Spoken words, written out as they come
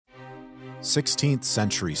16th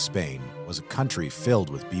century Spain was a country filled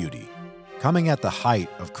with beauty, coming at the height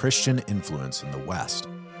of Christian influence in the West,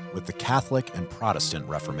 with the Catholic and Protestant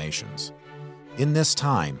Reformations. In this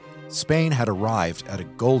time, Spain had arrived at a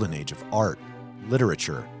golden age of art,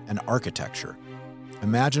 literature, and architecture.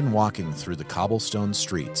 Imagine walking through the cobblestone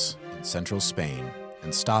streets in central Spain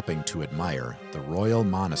and stopping to admire the royal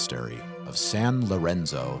monastery of San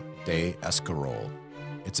Lorenzo de Escorial,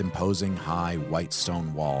 its imposing high white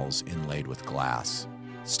stone walls inlaid with glass,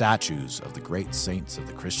 statues of the great saints of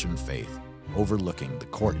the Christian faith overlooking the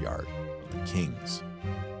courtyard of the kings.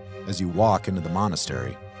 As you walk into the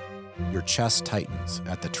monastery, your chest tightens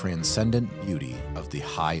at the transcendent beauty of the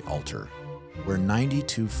high altar, where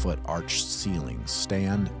 92-foot arched ceilings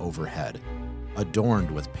stand overhead,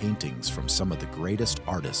 adorned with paintings from some of the greatest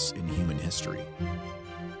artists in human history.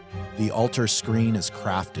 The altar screen is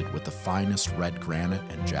crafted with the finest red granite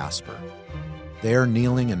and jasper. There,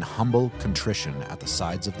 kneeling in humble contrition at the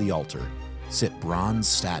sides of the altar, sit bronze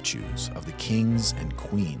statues of the kings and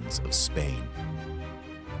queens of Spain.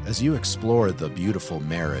 As you explore the beautiful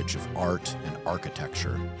marriage of art and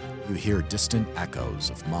architecture, you hear distant echoes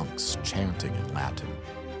of monks chanting in Latin.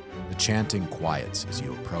 The chanting quiets as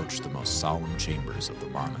you approach the most solemn chambers of the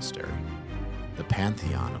monastery, the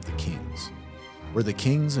pantheon of the kings, where the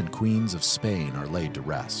kings and queens of Spain are laid to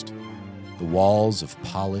rest. The walls of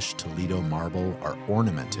polished Toledo marble are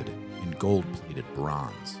ornamented in gold-plated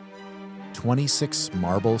bronze. 26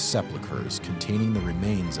 marble sepulchres containing the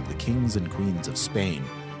remains of the kings and queens of Spain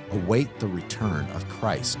await the return of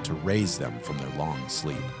Christ to raise them from their long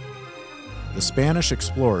sleep. The Spanish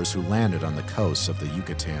explorers who landed on the coasts of the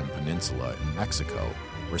Yucatan Peninsula in Mexico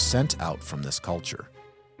were sent out from this culture.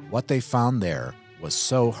 What they found there was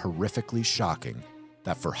so horrifically shocking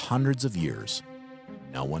that for hundreds of years,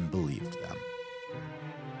 no one believed them.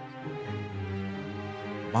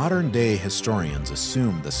 Modern-day historians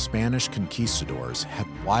assume the Spanish conquistadors had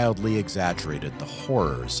wildly exaggerated the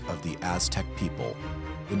horrors of the Aztec people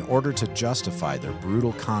in order to justify their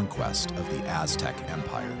brutal conquest of the Aztec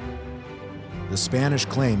Empire. The Spanish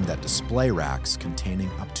claimed that display racks containing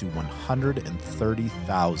up to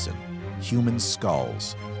 130,000 human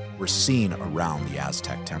skulls were seen around the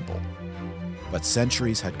Aztec temple. But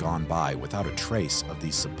centuries had gone by without a trace of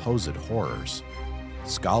these supposed horrors.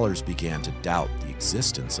 Scholars began to doubt the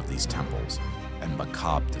existence of these temples and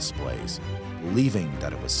macabre displays, believing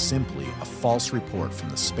that it was simply a false report from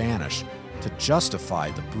the Spanish to justify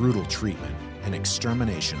the brutal treatment and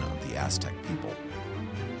extermination of the Aztec people.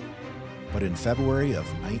 But in February of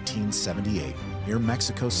 1978, near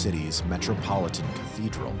Mexico City's Metropolitan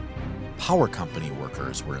Cathedral, power company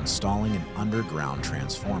workers were installing an underground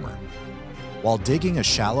transformer. While digging a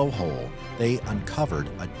shallow hole, they uncovered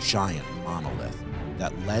a giant monolith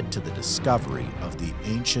that led to the discovery of the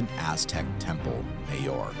ancient Aztec temple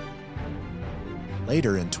Mayor.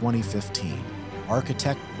 Later in 2015,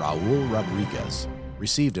 architect Raul Rodriguez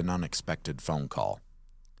received an unexpected phone call.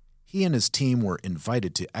 He and his team were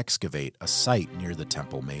invited to excavate a site near the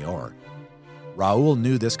Temple Mayor. Raul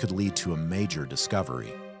knew this could lead to a major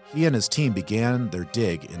discovery. He and his team began their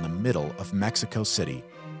dig in the middle of Mexico City,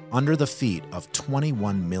 under the feet of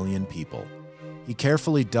 21 million people. He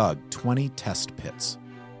carefully dug 20 test pits,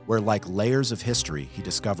 where like layers of history he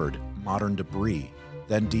discovered modern debris,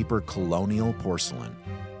 then deeper colonial porcelain,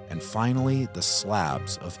 and finally the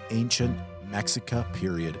slabs of ancient Mexica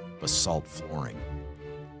period basalt flooring.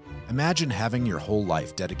 Imagine having your whole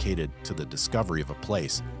life dedicated to the discovery of a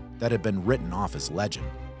place that had been written off as legend,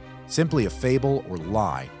 simply a fable or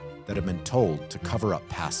lie that had been told to cover up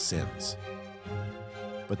past sins.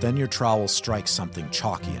 But then your trowel strikes something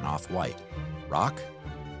chalky and off-white. Rock?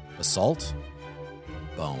 Basalt?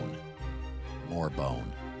 Bone. More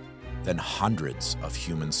bone. Then hundreds of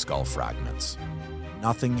human skull fragments.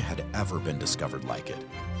 Nothing had ever been discovered like it.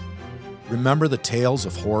 Remember the tales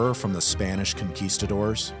of horror from the Spanish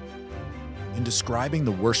conquistadors? In describing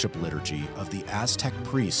the worship liturgy of the Aztec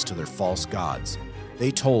priests to their false gods,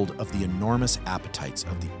 they told of the enormous appetites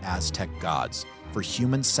of the Aztec gods for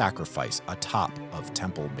human sacrifice atop of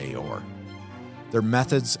Temple Mayor. Their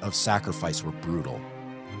methods of sacrifice were brutal.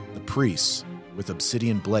 The priests, with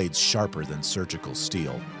obsidian blades sharper than surgical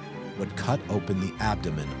steel, would cut open the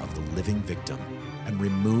abdomen of the living victim and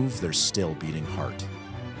remove their still-beating heart.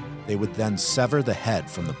 They would then sever the head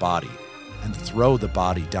from the body and throw the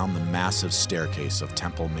body down the massive staircase of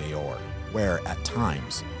Temple Mayor, where, at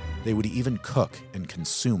times, they would even cook and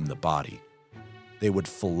consume the body. They would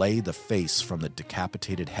fillet the face from the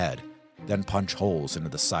decapitated head, then punch holes into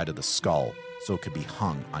the side of the skull so it could be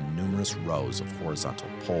hung on numerous rows of horizontal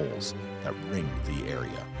poles that ringed the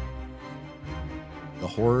area. The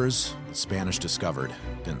horrors the Spanish discovered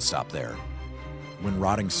didn't stop there. When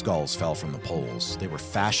rotting skulls fell from the poles, they were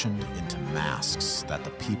fashioned into masks that the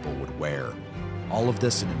people would wear, all of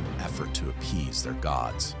this in an effort to appease their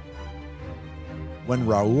gods. When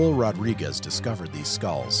Raul Rodriguez discovered these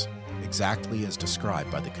skulls, exactly as described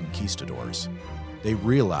by the conquistadors, they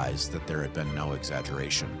realized that there had been no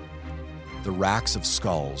exaggeration. The racks of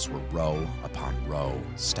skulls were row upon row,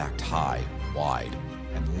 stacked high, wide,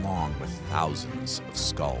 and long with thousands of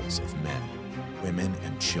skulls of men, women,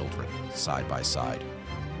 and children side by side.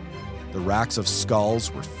 The racks of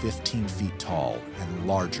skulls were 15 feet tall and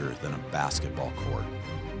larger than a basketball court.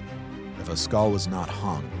 If a skull was not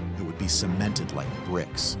hung, it would be cemented like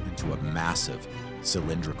bricks into a massive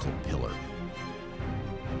cylindrical pillar.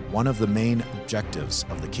 One of the main objectives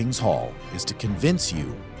of the King's Hall is to convince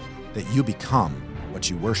you that you become what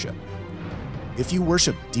you worship. If you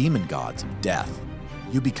worship demon gods of death,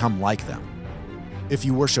 you become like them. If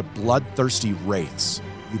you worship bloodthirsty wraiths,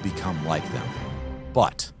 you become like them.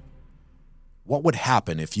 But what would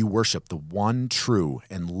happen if you worship the one true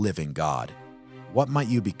and living God? What might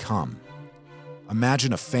you become?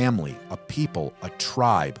 Imagine a family, a people, a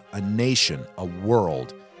tribe, a nation, a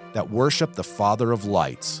world that worship the Father of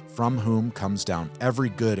lights, from whom comes down every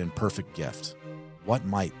good and perfect gift. What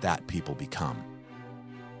might that people become?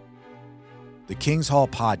 The King's Hall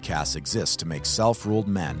podcast exists to make self-ruled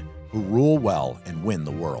men who rule well and win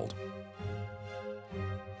the world.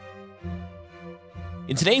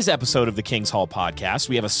 In today's episode of the King's Hall podcast,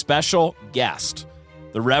 we have a special guest,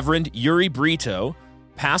 the Reverend Uriesou Brito,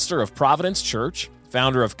 pastor of Providence Church,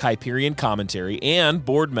 founder of Kuyperian Commentary, and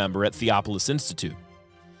board member at Theopolis Institute.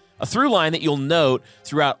 A through line that you'll note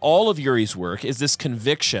throughout all of Uri's work is this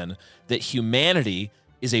conviction that humanity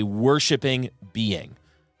is a worshiping being,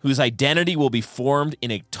 whose identity will be formed in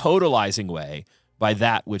a totalizing way by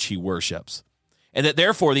that which he worships, and that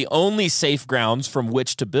therefore the only safe grounds from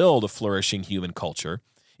which to build a flourishing human culture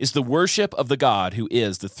is the worship of the God who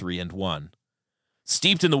is the three and one.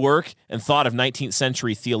 Steeped in the work and thought of 19th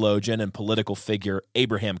century theologian and political figure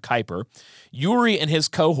Abraham Kuyper, Uri and his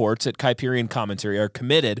cohorts at Kuyperian Commentary are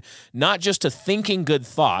committed not just to thinking good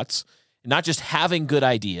thoughts, not just having good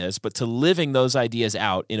ideas, but to living those ideas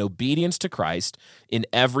out in obedience to Christ in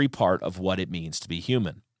every part of what it means to be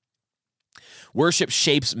human. Worship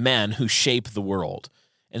shapes men who shape the world,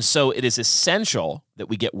 and so it is essential that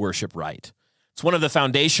we get worship right. It's one of the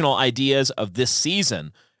foundational ideas of this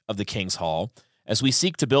season of the King's Hall, as we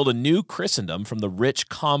seek to build a new Christendom from the rich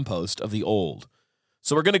compost of the old.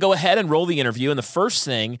 So we're going to go ahead and roll the interview, and the first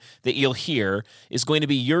thing that you'll hear is going to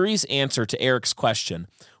be Uri's answer to Eric's question,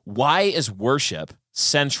 why is worship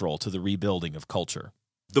central to the rebuilding of culture?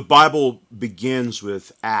 The Bible begins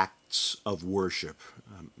with acts of worship.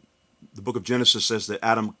 The book of Genesis says that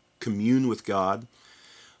Adam communed with God,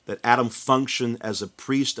 that Adam functioned as a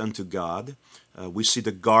priest unto God. We see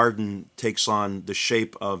the garden takes on the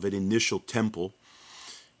shape of an initial temple.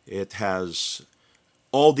 It has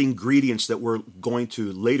all the ingredients that we're going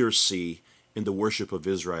to later see in the worship of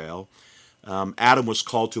Israel. Adam was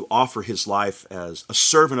called to offer his life as a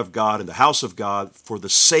servant of God in the house of God for the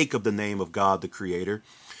sake of the name of God, the Creator.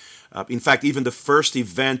 In fact, even the first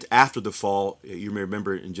event after the fall, you may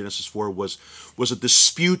remember in Genesis 4, was a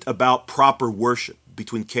dispute about proper worship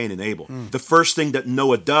between Cain and Abel. The first thing that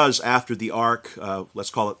Noah does after the ark, let's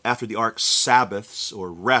call it after the ark Sabbaths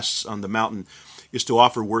or rests on the mountain, is to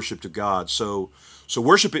offer worship to God. So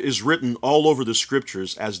worship is written all over the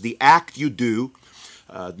Scriptures as the act you do,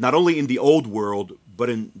 not only in the old world, but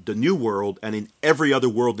in the new world and in every other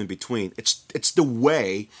world in between. It's the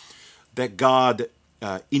way that God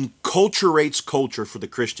enculturates culture for the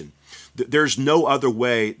Christian. There's no other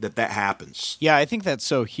way that happens. Yeah, I think that's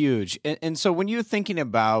so huge. And so when you're thinking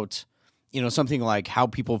about, something like how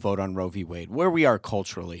people vote on Roe v. Wade, where we are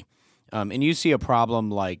culturally, and you see a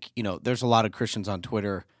problem like, there's a lot of Christians on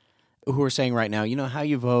Twitter who are saying right now, how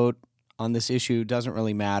you vote on this issue doesn't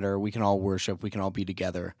really matter. We can all worship. We can all be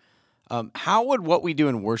together. How would what we do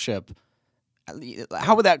in worship,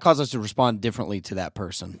 how would that cause us to respond differently to that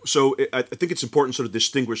person? So I think it's important to sort of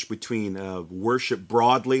distinguish between worship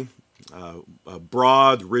broadly,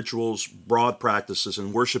 broad rituals, broad practices,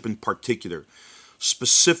 and worship in particular,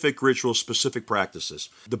 specific rituals, specific practices.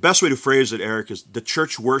 The best way to phrase it, Eric, is the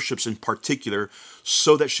church worships in particular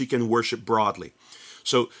so that she can worship broadly.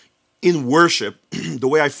 So in worship, the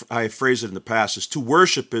way I phrase it in the past is to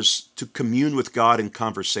worship is to commune with God in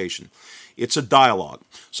conversation. It's a dialogue.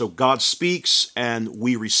 So God speaks and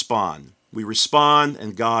we respond. We respond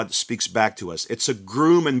and God speaks back to us. It's a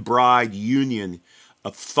groom and bride union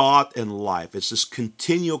of thought and life. It's this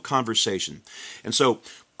continual conversation. And so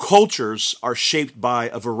cultures are shaped by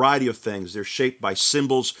a variety of things. They're shaped by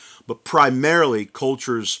symbols, but primarily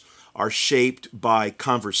cultures are shaped by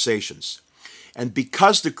conversations. And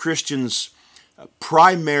because the Christians'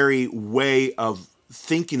 primary way of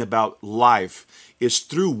thinking about life is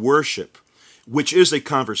through worship, which is a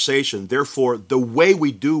conversation, therefore the way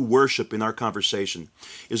we do worship in our conversation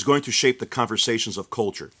is going to shape the conversations of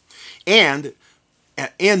culture. And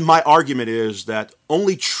my argument is that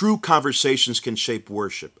only true conversations can shape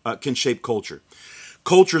worship, can shape culture.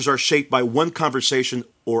 Cultures are shaped by one conversation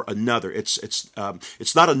or another. It's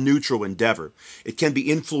not a neutral endeavor. It can be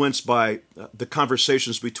influenced by the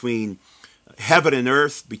conversations between heaven and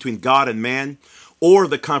earth, between God and man, or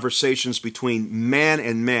the conversations between man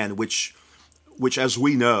and man, which as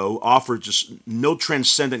we know, offer just no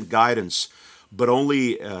transcendent guidance, but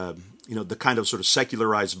only the kind of sort of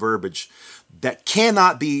secularized verbiage that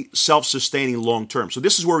cannot be self-sustaining long term. So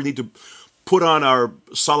this is where we need to put on our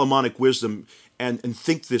Solomonic wisdom and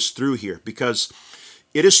think this through here, because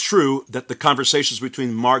it is true that the conversations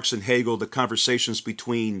between Marx and Hegel, the conversations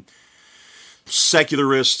between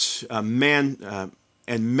secularists, man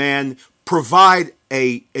and man, provide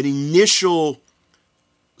an initial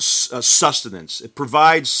sustenance. It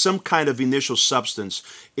provides some kind of initial substance.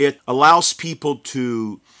 It allows people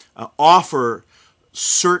to offer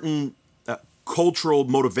certain cultural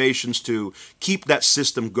motivations to keep that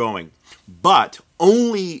system going. But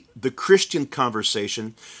only the Christian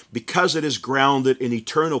conversation, because it is grounded in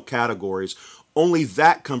eternal categories, only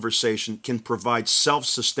that conversation can provide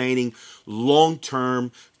self-sustaining,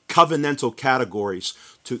 long-term, covenantal categories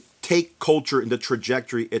to take culture in the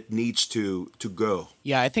trajectory it needs to go.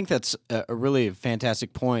 Yeah, I think that's a really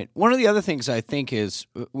fantastic point. One of the other things I think is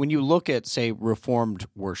when you look at, say, Reformed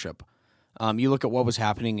worship, you look at what was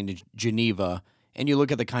happening in Geneva, and you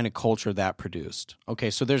look at the kind of culture that produced. Okay,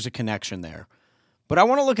 so there's a connection there. But I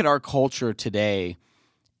want to look at our culture today,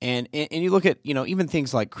 and you look at, even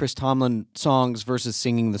things like Chris Tomlin songs versus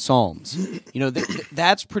singing the Psalms.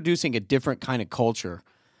 That's producing a different kind of culture.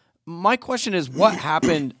 My question is, what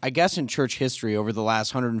happened, I guess, in church history over the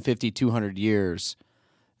last 150, 200 years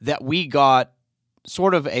that we got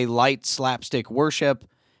sort of a light slapstick worship,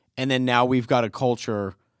 and then now we've got a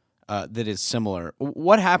culture that is similar?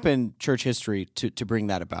 What happened, church history, to bring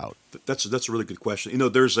that about? That's a really good question.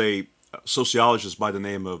 There's a sociologist by the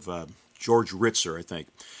name of George Ritzer, I think,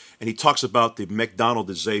 and he talks about the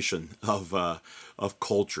McDonaldization of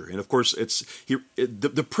culture. And of course,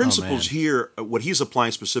 the principles here. What he's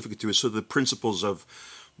applying specifically to is sort of the principles of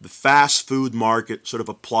the fast food market, sort of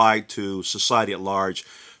applied to society at large.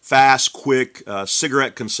 Fast, quick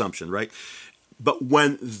cigarette consumption, right? But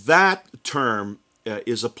when that term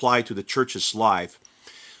is applied to the church's life,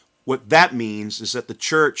 what that means is that the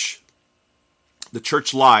church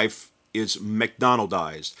life is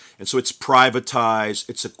McDonaldized. And so it's privatized.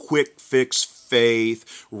 It's a quick fix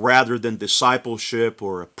faith rather than discipleship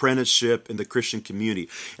or apprenticeship in the Christian community.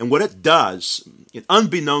 And what it does,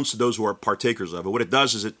 unbeknownst to those who are partakers of it, what it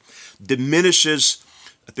does is it diminishes,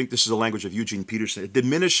 I think this is the language of Eugene Peterson, it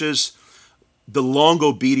diminishes the long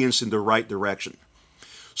obedience in the right direction.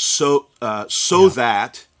 So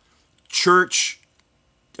that church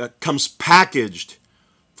comes packaged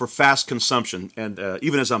for fast consumption. And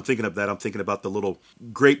even as I'm thinking of that, I'm thinking about the little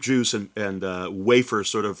grape juice and wafer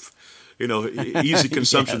sort of, easy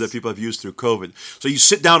consumption that people have used through COVID. So you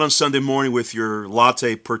sit down on Sunday morning with your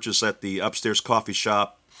latte purchased at the upstairs coffee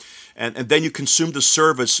shop, and then you consume the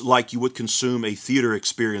service like you would consume a theater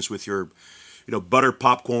experience with your butter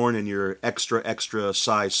popcorn and your extra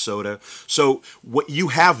size soda. So what you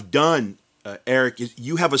have done, Eric, is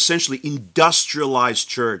you have essentially industrialized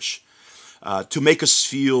church to make us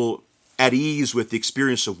feel at ease with the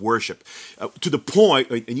experience of worship, to the point,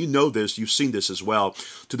 and you know this, you've seen this as well,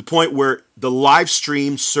 to the point where the live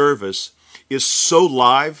stream service is so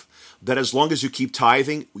live that as long as you keep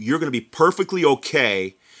tithing, you're going to be perfectly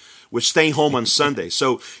okay with staying home on Sunday.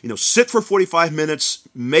 So, sit for 45 minutes,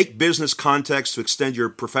 make business contacts to extend your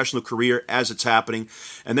professional career as it's happening,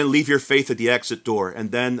 and then leave your faith at the exit door,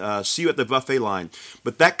 and then see you at the buffet line.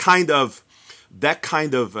 But that kind of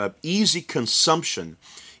easy consumption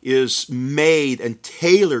is made and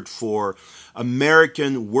tailored for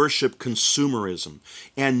American worship consumerism.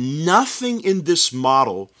 And nothing in this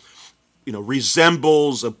model,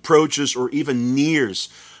 resembles, approaches, or even nears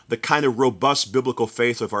the kind of robust biblical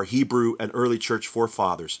faith of our Hebrew and early church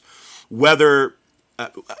forefathers. Whether,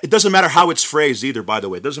 it doesn't matter how it's phrased either, by the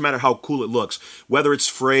way. It doesn't matter how cool it looks. Whether it's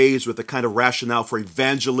phrased with the kind of rationale for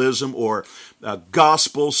evangelism or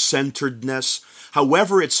gospel-centeredness,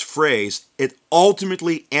 however it's phrased, it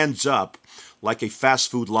ultimately ends up like a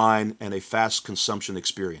fast food line and a fast consumption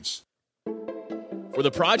experience. For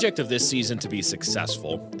the project of this season to be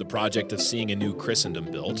successful, the project of seeing a new Christendom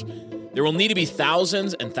built, there will need to be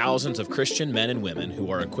thousands and thousands of Christian men and women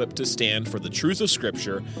who are equipped to stand for the truth of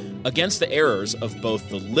Scripture against the errors of both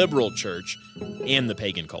the liberal church and the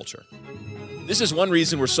pagan culture. This is one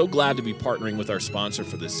reason we're so glad to be partnering with our sponsor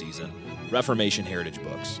for this season, Reformation Heritage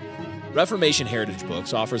Books. Reformation Heritage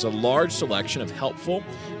Books offers a large selection of helpful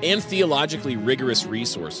and theologically rigorous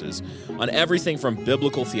resources on everything from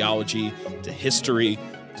biblical theology to history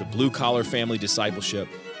to blue-collar family discipleship,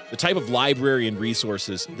 the type of library and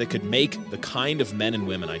resources that could make the kind of men and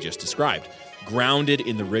women I just described, grounded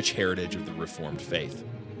in the rich heritage of the Reformed faith.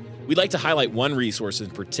 We'd like to highlight one resource in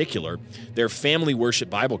particular, their Family Worship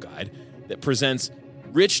Bible Guide, that presents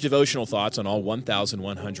rich devotional thoughts on all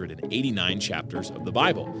 1,189 chapters of the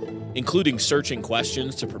Bible, including searching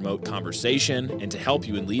questions to promote conversation and to help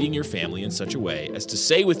you in leading your family in such a way as to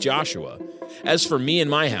say with Joshua, "As for me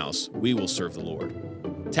and my house, we will serve the Lord."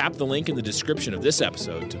 Tap the link in the description of this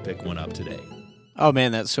episode to pick one up today. Oh,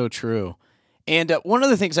 man, that's so true. And one of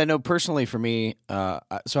the things I know personally for me,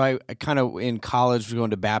 so I kind of in college was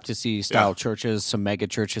going to Baptist-style churches, some mega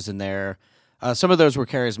churches in there. Some of those were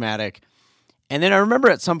charismatic. And then I remember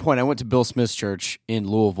at some point I went to Bill Smith's church in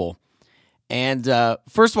Louisville. And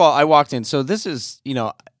first of all, I walked in. So this is,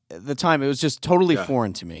 at the time, it was just totally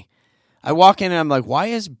foreign to me. I walk in and I'm like, why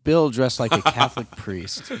is Bill dressed like a Catholic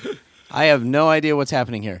priest? I have no idea what's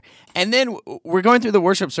happening here. And then we're going through the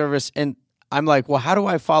worship service, and I'm like, well, how do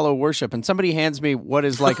I follow worship? And somebody hands me what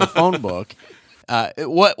is like a phone book,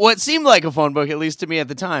 what seemed like a phone book, at least to me at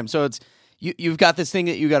the time. So it's you've got this thing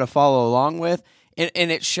that you got to follow along with, and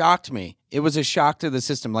it shocked me. It was a shock to the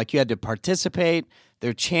system. Like you had to participate.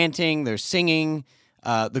 They're chanting, they're singing,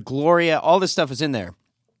 the Gloria, all this stuff is in there.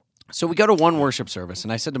 So we go to one worship service,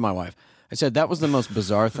 and I said to my wife, I said, that was the most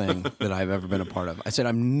bizarre thing that I've ever been a part of. I said,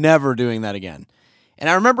 I'm never doing that again. And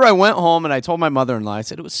I remember I went home and I told my mother-in-law, I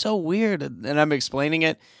said, it was so weird. And I'm explaining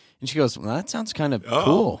it. And she goes, well, that sounds kind of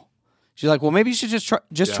cool. She's like, well, maybe you should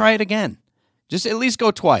just try it again. Just at least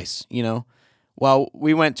go twice, Well,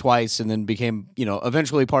 we went twice and then became,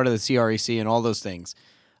 eventually part of the CREC and all those things.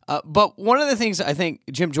 But one of the things I think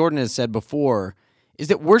Jim Jordan has said before is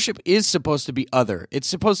that worship is supposed to be other. It's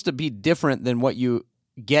supposed to be different than what you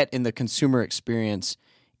get in the consumer experience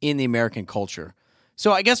in the American culture.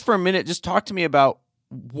 So I guess for a minute, just talk to me about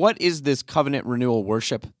what is this covenant renewal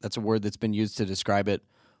worship? That's a word that's been used to describe it.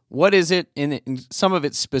 What is it in some of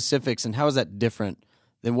its specifics, and how is that different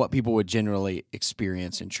than what people would generally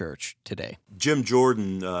experience in church today? Jim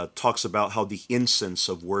Jordan talks about how the incense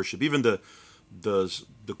of worship, even the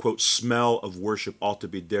quote, smell of worship ought to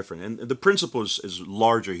be different. And the principle is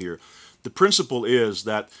larger here. The principle is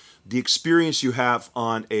that the experience you have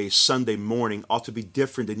on a Sunday morning ought to be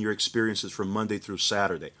different than your experiences from Monday through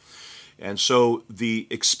Saturday. And so the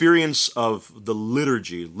experience of the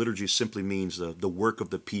liturgy simply means the work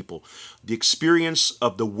of the people. The experience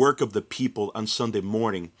of the work of the people on Sunday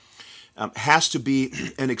morning has to be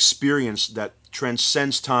an experience that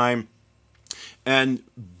transcends time and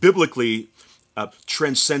biblically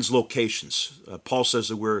transcends locations. Paul says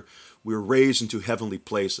that we're raised into heavenly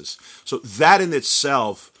places. So that in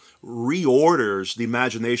itself reorders the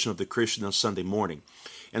imagination of the Christian on Sunday morning.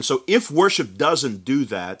 And so if worship doesn't do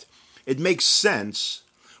that, it makes sense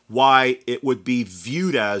why it would be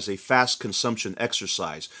viewed as a fast consumption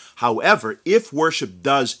exercise. However, if worship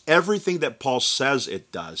does everything that Paul says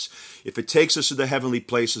it does, if it takes us to the heavenly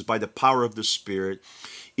places by the power of the Spirit,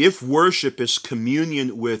 if worship is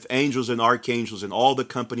communion with angels and archangels and all the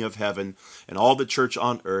company of heaven and all the church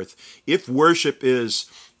on earth, if worship is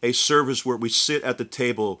a service where we sit at the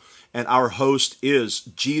table and our host is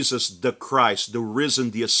Jesus the Christ, the risen,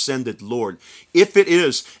 the ascended Lord, if it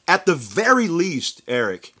is, at the very least,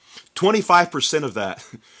 Eric, 25% of that,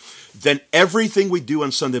 then everything we do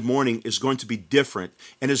on Sunday morning is going to be different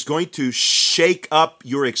and is going to shake up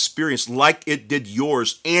your experience like it did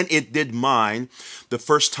yours and it did mine the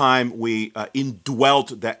first time we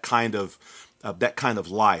indwelt that kind of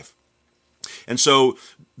life. And so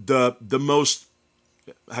the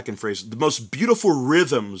most beautiful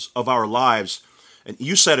rhythms of our lives, and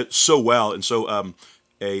you said it so well, and so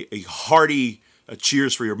a hearty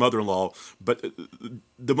cheers for your mother-in-law, but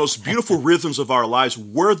the most beautiful rhythms of our lives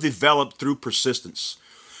were developed through persistence.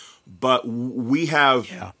 But we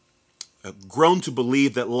have grown to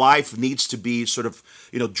believe that life needs to be sort of,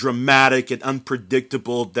 dramatic and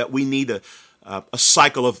unpredictable, that we need a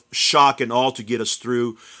cycle of shock and awe to get us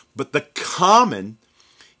through. But the common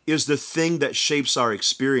is the thing that shapes our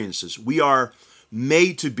experiences. We are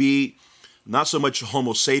made to be not so much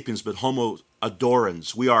Homo sapiens, but Homo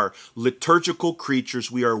Adorans. We are liturgical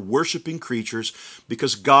creatures. We are worshiping creatures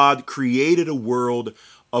because God created a world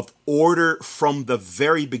of order from the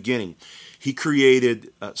very beginning. He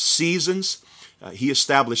created seasons. He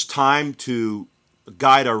established time to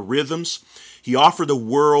guide our rhythms. He offered the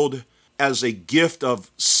world as a gift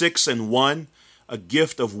of 6 and 1, a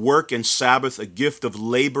gift of work and Sabbath, a gift of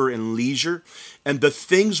labor and leisure. And the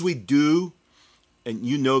things we do, and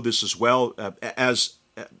you know this as well, as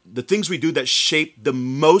the things we do that shape the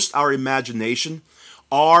most our imagination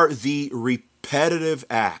are the repetitive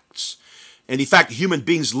acts. And in fact, human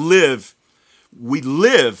beings live,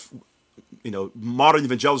 modern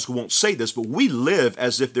evangelicals won't say this, but we live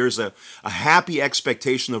as if there's a happy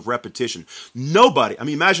expectation of repetition. Nobody,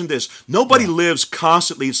 imagine this, nobody lives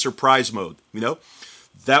constantly in surprise mode,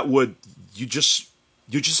 that would, you just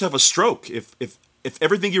have a stroke if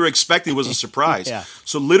everything you were expecting was a surprise. Yeah.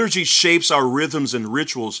 So liturgy shapes our rhythms and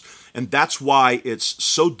rituals, and that's why it's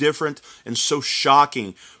so different and so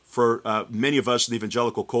shocking for many of us in the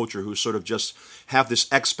evangelical culture who sort of just have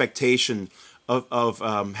this expectation of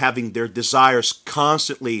having their desires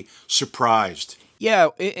constantly surprised. Yeah,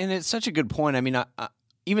 and it's such a good point.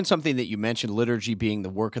 Even something that you mentioned, liturgy being the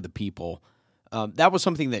work of the people, that was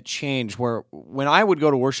something that changed where when I would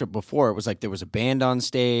go to worship before, it was like there was a band on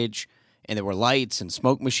stage and there were lights and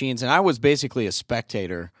smoke machines, and I was basically a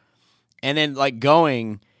spectator. And then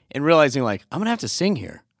going and realizing I'm going to have to sing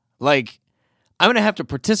here. I'm going to have to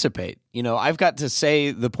participate. I've got to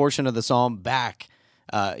say the portion of the psalm back,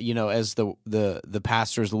 as the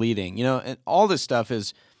pastor's leading, and all this stuff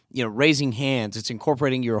is, raising hands. It's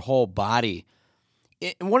incorporating your whole body.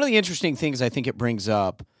 And one of the interesting things I think it brings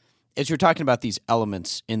up is you're talking about these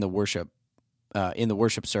elements in the worship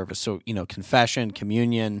service. So, confession,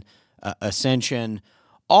 communion, ascension,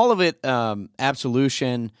 all of it,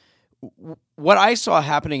 absolution. What I saw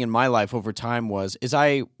happening in my life over time was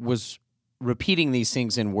I was repeating these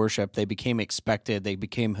things in worship. They became expected. They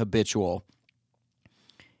became habitual.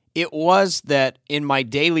 It was that in my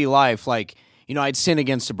daily life, I'd sin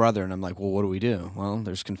against a brother, and I'm like, well, what do we do? Well,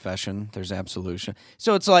 there's confession, there's absolution.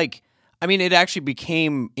 So it's it actually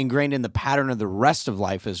became ingrained in the pattern of the rest of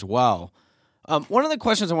life as well. One of the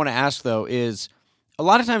questions I want to ask, though, is a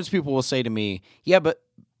lot of times people will say to me, yeah, but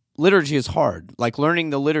liturgy is hard. Learning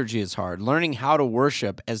the liturgy is hard. Learning how to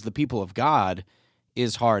worship as the people of God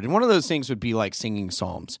is hard. And one of those things would be like singing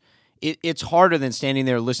psalms. It's harder than standing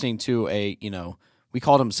there listening to we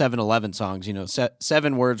called them 7-11 songs,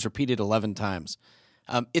 7 words repeated 11 times.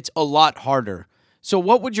 It's a lot harder. So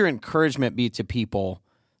what would your encouragement be to people?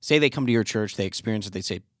 Say they come to your church, they experience it, they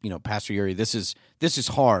say, Pastor Uri, this is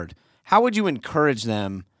hard. How would you encourage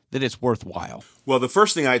them that it's worthwhile? Well, the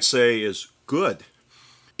first thing I'd say is good.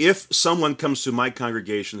 If someone comes to my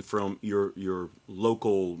congregation from your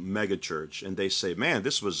local megachurch and they say, man,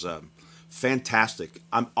 this was fantastic,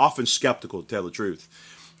 I'm often skeptical, to tell the truth,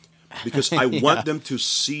 because I want them to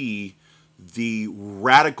see the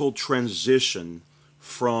radical transition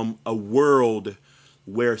from a world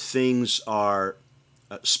where things are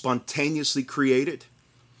spontaneously created,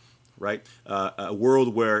 right? A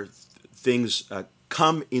world where things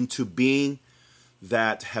come into being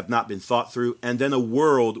that have not been thought through, and then a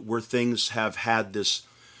world where things have had this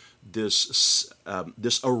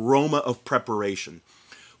aroma of preparation,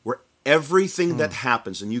 where everything that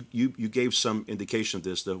happens, and you gave some indication of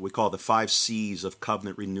this, that we call the 5 C's of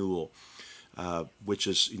covenant renewal, which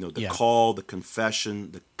is the call, the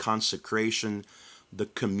confession, the consecration, the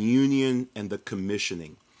communion, and the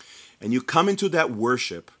commissioning. And you come into that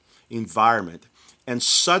worship environment, and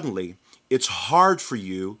suddenly it's hard for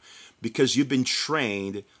you because you've been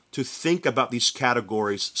trained to think about these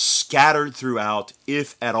categories scattered throughout,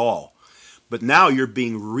 if at all. But now you're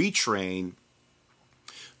being retrained,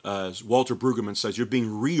 as Walter Brueggemann says, you're being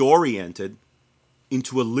reoriented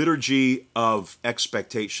into a liturgy of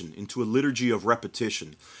expectation, into a liturgy of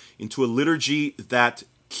repetition, into a liturgy that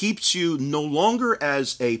keeps you no longer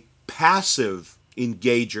as a passive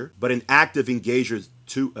engager, but an active engager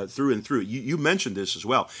through and through. You mentioned this as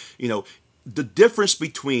well. The difference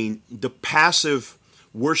between the passive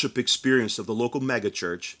worship experience of the local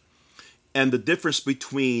megachurch and the difference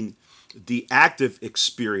between the active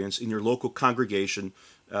experience in your local congregation,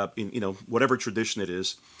 in whatever tradition it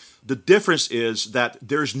is, the difference is that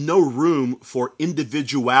there's no room for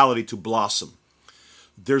individuality to blossom.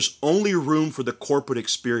 There's only room for the corporate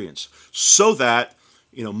experience, so that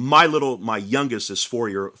my youngest is 4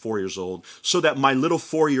 years old, so that my little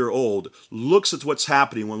 4-year-old looks at what's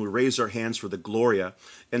happening when we raise our hands for the Gloria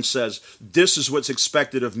and says, this is what's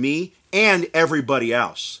expected of me and everybody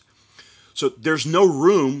else. So there's no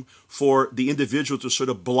room for the individual to sort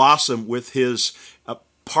of blossom with his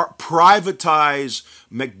privatized,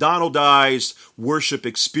 McDonaldized worship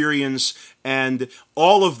experience, and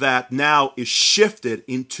all of that now is shifted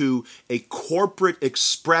into a corporate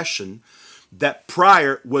expression that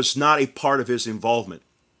prior was not a part of his involvement.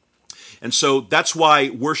 And so that's why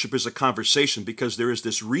worship is a conversation, because there is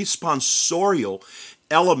this responsorial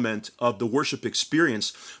element of the worship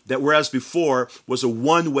experience that, whereas before was a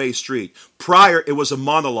one-way street. Prior, it was a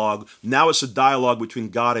monologue. Now it's a dialogue between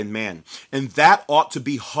God and man. And that ought to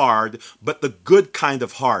be hard, but the good kind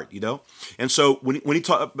of hard, you know? And so when you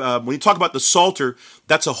talk about the Psalter,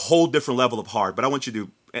 that's a whole different level of hard. But I want you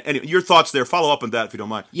to, anyway, your thoughts there. Follow up on that if you don't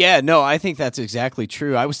mind. Yeah, no, I think that's exactly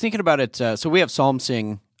true. I was thinking about it. So we have Psalm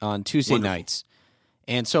Sing on Tuesday Wonderful. nights.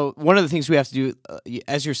 And so one of the things we have to do,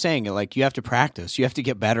 as you're saying, like you have to practice. You have to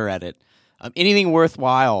get better at it. Anything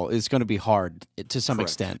worthwhile is going to be hard to some Correct.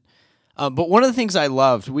 extent. But one of the things I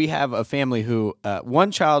loved, we have a family who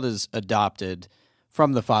one child is adopted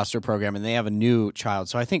from the foster program, and they have a new child.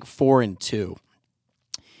 So I think 4 and 2.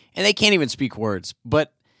 And they can't even speak words,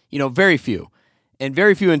 but, very few. And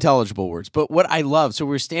very few intelligible words. But what I love, so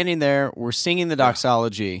we're standing there, we're singing the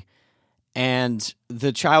doxology, and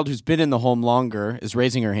the child who's been in the home longer is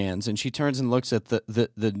raising her hands, and she turns and looks at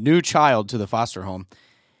the new child to the foster home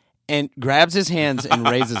and grabs his hands and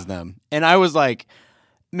raises them. And I was like,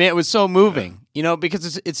 man, it was so moving,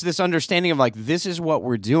 because it's this understanding of like, this is what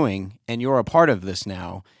we're doing, and you're a part of this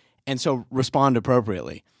now, and so respond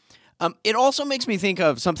appropriately. It also makes me think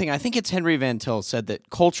of something, I think it's Henry Van Til said that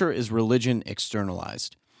culture is religion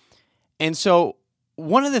externalized. And so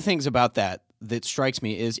one of the things about that strikes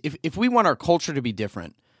me is if we want our culture to be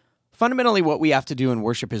different, fundamentally what we have to do in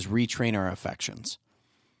worship is retrain our affections.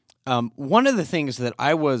 One of the things that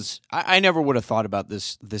I never would have thought about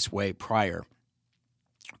this way prior,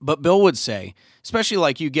 but Bill would say, especially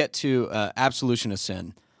like you get to absolution of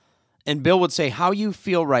sin, and Bill would say, how you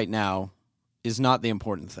feel right now is not the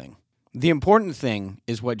important thing. The important thing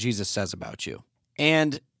is what Jesus says about you.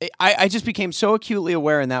 And I just became so acutely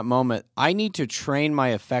aware in that moment, I need to train my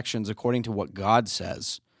affections according to what God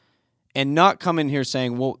says and not come in here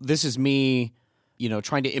saying, well, this is me,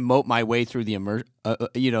 trying to emote my way through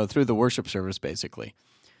through the worship service, basically.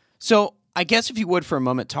 So I guess if you would for a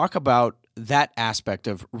moment, talk about that aspect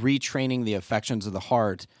of retraining the affections of the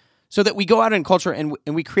heart so that we go out in culture and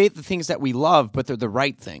we create the things that we love, but they're the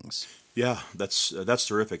right things. Yeah, that's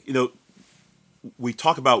terrific. We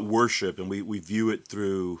talk about worship and we view it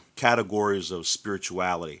through categories of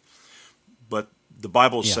spirituality, but the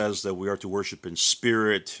Bible says that we are to worship in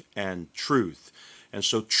spirit and truth. And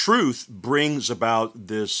so truth brings about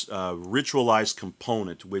this ritualized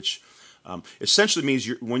component, which essentially means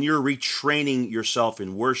when you're retraining yourself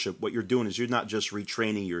in worship, what you're doing is you're not just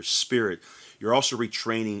retraining your spirit, you're also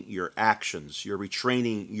retraining your actions. You're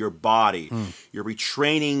retraining your body. You're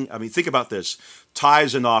retraining. Think about this: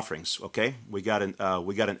 tithes and offerings. Okay, we got an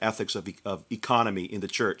ethics of economy in the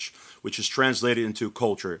church, which is translated into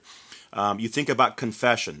culture. You think about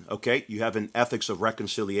confession. Okay, you have an ethics of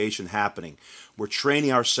reconciliation happening. We're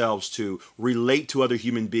training ourselves to relate to other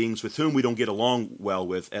human beings with whom we don't get along well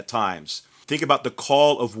with at times. Think about the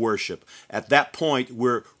call of worship. At that point,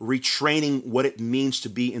 we're retraining what it means to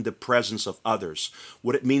be in the presence of others,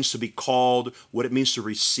 what it means to be called, what it means to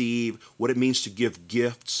receive, what it means to give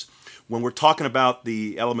gifts. When we're talking about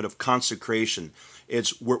the element of consecration,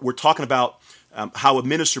 we're talking about how a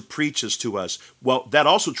minister preaches to us. Well, that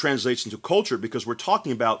also translates into culture because we're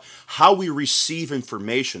talking about how we receive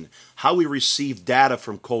information, how we receive data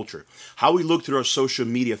from culture, how we look through our social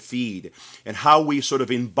media feed, and how we sort of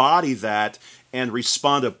embody that and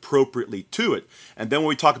respond appropriately to it. And then when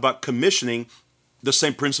we talk about commissioning, the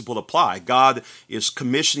same principle apply. God is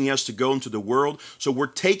commissioning us to go into the world. So we're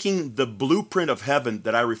taking the blueprint of heaven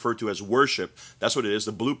that I refer to as worship. That's what it is,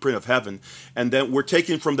 the blueprint of heaven. And then we're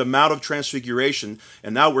taking from the Mount of Transfiguration,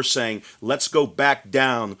 and now we're saying, let's go back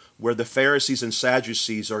down where the Pharisees and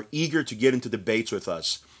Sadducees are eager to get into debates with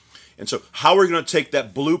us. And so how are we going to take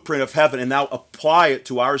that blueprint of heaven and now apply it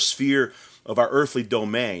to our sphere of our earthly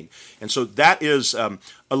domain? And so that is a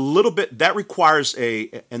little bit, that requires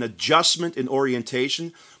an adjustment in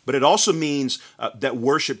orientation, but it also means that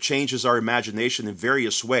worship changes our imagination in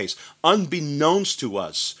various ways, unbeknownst to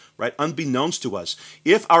us, right? Unbeknownst to us.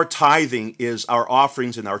 If our tithing is our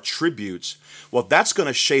offerings and our tributes, well, that's going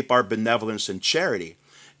to shape our benevolence and charity.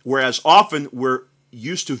 Whereas often we're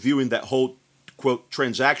used to viewing that whole, quote,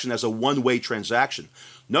 transaction as a one-way transaction.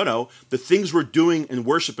 No. The things we're doing in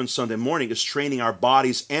worship on Sunday morning is training our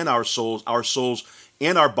bodies and our souls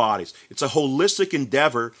and our bodies. It's a holistic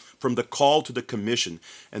endeavor from the call to the commission.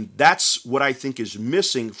 And that's what I think is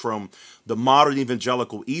missing from the modern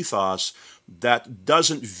evangelical ethos that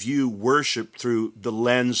doesn't view worship through the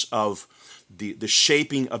lens of the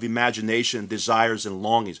shaping of imagination, desires, and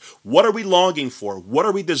longings. What are we longing for? What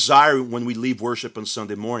are we desiring when we leave worship on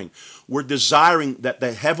Sunday morning? We're desiring that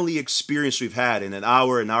the heavenly experience we've had in an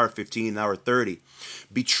hour 15, an hour 30,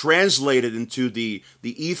 be translated into the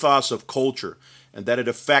ethos of culture, and that it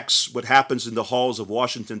affects what happens in the halls of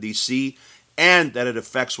Washington, D.C., and that it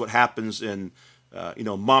affects what happens in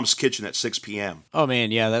Mom's kitchen at 6 p.m. Oh,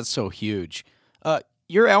 man, yeah, that's so huge.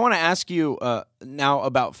 Yuri, I want to ask you now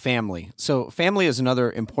about family. So family is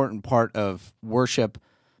another important part of worship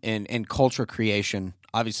and culture creation.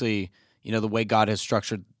 Obviously, the way God has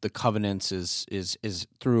structured the covenants is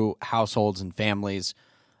through households and families.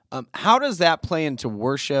 How does that play into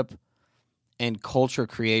worship and culture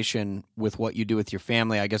creation with what you do with your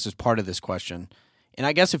family, I guess, is part of this question. And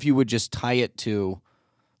I guess if you would just tie it to,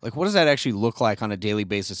 like, what does that actually look like on a daily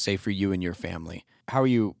basis, say, for you and your family? How are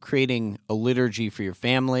you creating a liturgy for your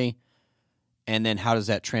family? And then how does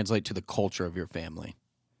that translate to the culture of your family?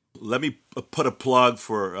 Let me put a plug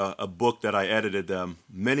for a book that I edited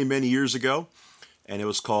many, many years ago, and it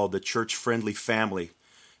was called The Church-Friendly Family.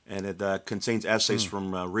 And it contains essays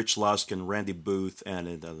from Rich Lusk and Randy Booth,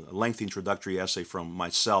 and a lengthy introductory essay from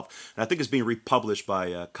myself. And I think it's being republished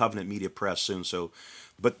by Covenant Media Press soon.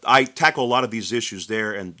 But I tackle a lot of these issues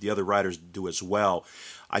there, and the other writers do as well.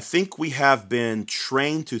 I think we have been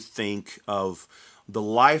trained to think of the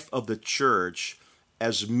life of the church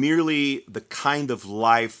as merely the kind of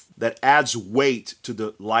life that adds weight to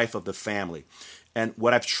the life of the family. And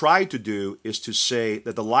what I've tried to do is to say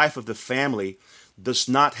that the life of the family does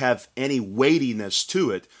not have any weightiness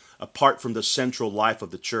to it apart from the central life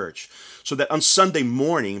of the church. So that on Sunday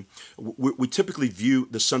morning, we typically view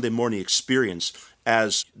the Sunday morning experience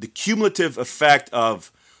as the cumulative effect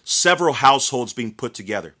of several households being put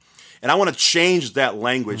together. And I want to change that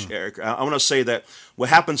language, Eric. I want to say that what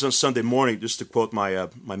happens on Sunday morning, just to quote my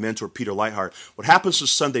mentor, Peter Lightheart, what happens on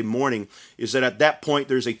Sunday morning is that at that point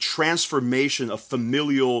there's a transformation of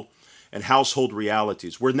familial and household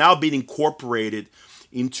realities. We're now being incorporated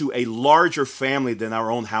into a larger family than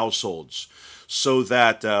our own households. So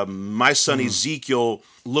that my son Ezekiel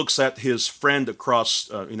looks at his friend across,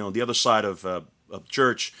 the other side of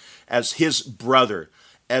church as his brother,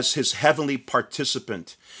 as his heavenly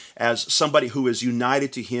participant, as somebody who is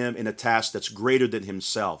united to him in a task that's greater than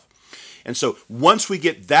himself. And so once we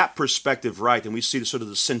get that perspective right, and we see the sort of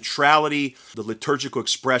the centrality, the liturgical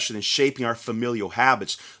expression in shaping our familial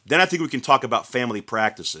habits, then I think we can talk about family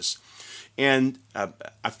practices. And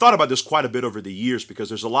I've thought about this quite a bit over the years because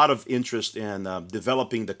there's a lot of interest in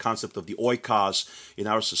developing the concept of the oikos in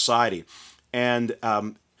our society. And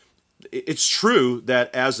it's true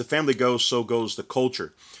that as the family goes, so goes the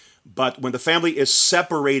culture. But when the family is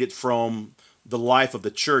separated from the life of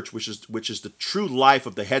the church, which is the true life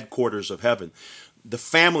of the headquarters of heaven, the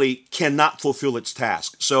family cannot fulfill its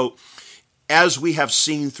task. So as we have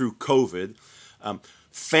seen through COVID,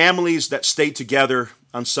 families that stay together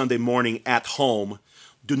on Sunday morning at home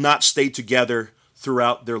do not stay together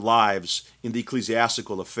throughout their lives in the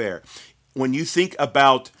ecclesiastical affair. When you think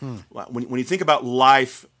about when you think about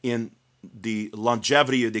life in the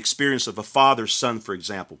longevity of the experience of a father-son, for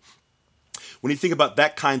example, when you think about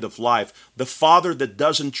that kind of life, the father that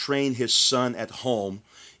doesn't train his son at home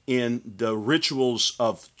in the rituals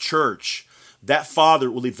of church, that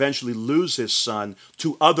father will eventually lose his son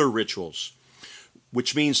to other rituals,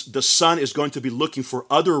 which means the son is going to be looking for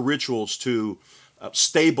other rituals to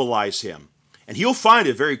stabilize him. And he'll find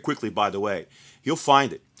it very quickly, by the way. He'll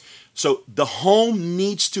find it. So the home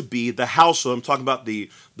needs to be the household. I'm talking about the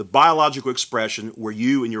biological expression where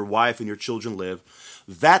you and your wife and your children live.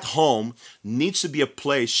 That home needs to be a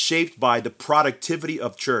place shaped by the productivity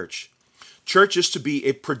of church. Church is to be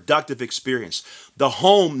a productive experience. The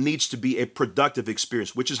home needs to be a productive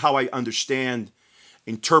experience, which is how I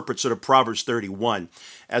interpret sort of Proverbs 31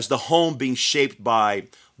 as the home being shaped by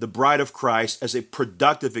the bride of Christ as a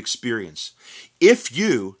productive experience. If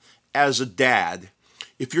you, as a dad,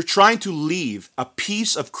 if you're trying to leave a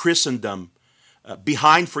piece of Christendom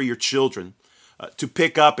behind for your children to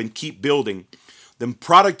pick up and keep building, then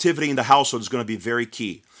productivity in the household is going to be very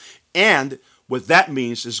key. And what that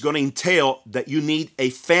means is going to entail that you need a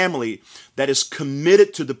family that is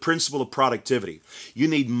committed to the principle of productivity. You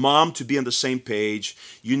need mom to be on the same page.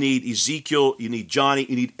 You need Ezekiel, you need Johnny,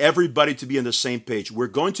 you need everybody to be on the same page. We're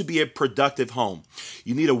going to be a productive home.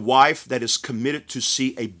 You need a wife that is committed to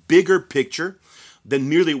see a bigger picture than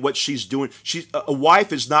merely what she's doing. A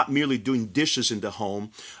wife is not merely doing dishes in the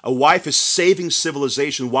home. A wife is saving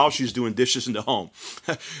civilization while she's doing dishes in the home.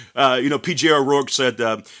 P.J. O'Rourke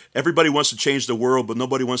said, everybody wants to change the world, but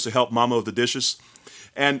nobody wants to help mama with the dishes.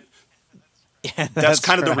 And that's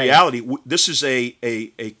kind of the reality. This is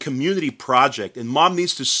a community project, and mom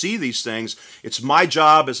needs to see these things. It's my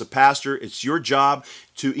job as a pastor. It's your job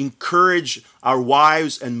to encourage our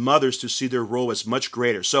wives and mothers to see their role as much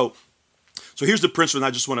greater. So here's the principle, and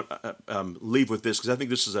I just want to leave with this, because I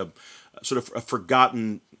think this is a sort of a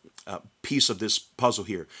forgotten piece of this puzzle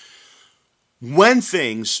here. When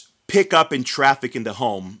things pick up in traffic in the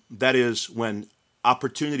home, that is when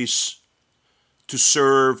opportunities to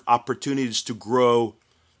serve, opportunities to grow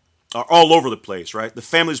are all over the place, right? The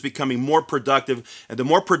family is becoming more productive, and the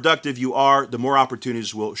more productive you are, the more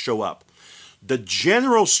opportunities will show up. The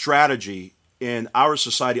general strategy in our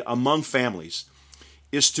society among families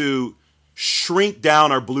is to shrink down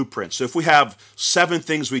our blueprint. So if we have 7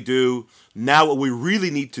 things we do, now what we really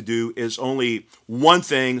need to do is only one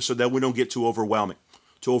thing so that we don't get too overwhelmed.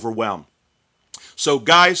 So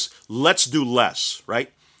guys, let's do less,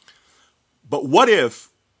 right? But what if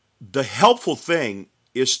the helpful thing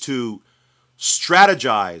is to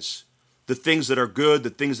strategize the things that are good, the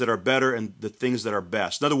things that are better, and the things that are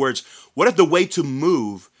best? In other words, what if the way to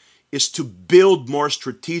move is to build more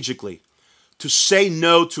strategically, to say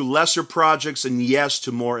no to lesser projects and yes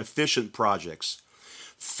to more efficient projects?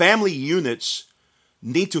 Family units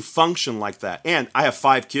need to function like that. And I have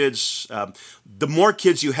 5 kids. The more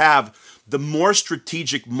kids you have, the more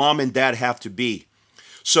strategic mom and dad have to be.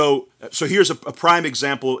 So here's a prime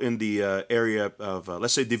example in the area of,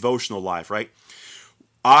 let's say, devotional life, right?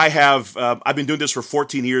 I've been doing this for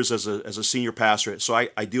 14 years as a senior pastor, so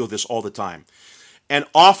I deal with this all the time. And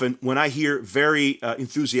often when I hear very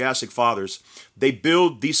enthusiastic fathers, they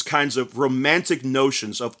build these kinds of romantic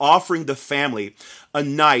notions of offering the family a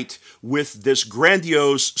night with this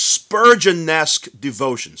grandiose Spurgeon-esque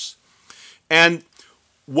devotions. And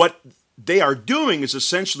what they are doing is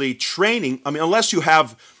essentially training, unless you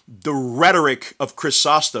have the rhetoric of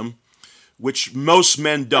Chrysostom, which most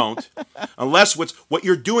men don't, unless what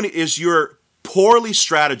you're doing is you're poorly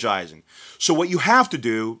strategizing. So what you have to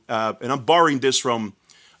do, and I'm borrowing this from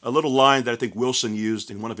a little line that I think Wilson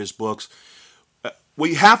used in one of his books, what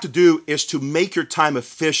you have to do is to make your time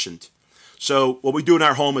efficient. So what we do in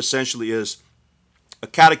our home essentially is a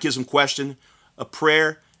catechism question, a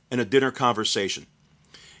prayer, and a dinner conversation.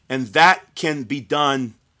 And that can be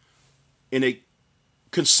done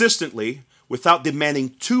consistently without demanding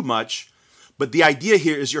too much. But the idea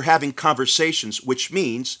here is you're having conversations, which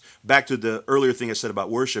means, back to the earlier thing I said about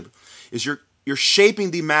worship, is you're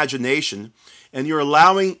shaping the imagination, and you're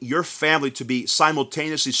allowing your family to be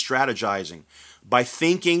simultaneously strategizing by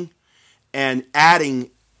thinking and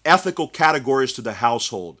adding ethical categories to the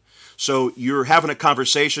household. So you're having a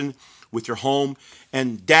conversation with your home,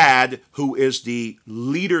 and dad, who is the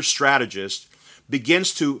leader strategist,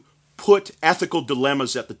 begins to put ethical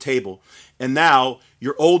dilemmas at the table. And now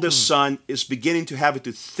your oldest son is beginning to have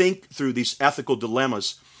to think through these ethical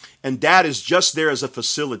dilemmas, and dad is just there as a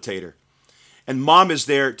facilitator. And mom is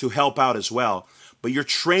there to help out as well. But you're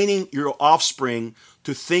training your offspring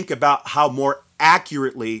to think about how more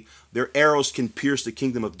accurately their arrows can pierce the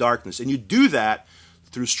kingdom of darkness. And you do that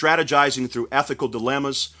through strategizing through ethical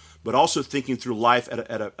dilemmas, but also thinking through life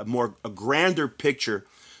at a grander picture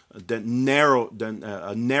than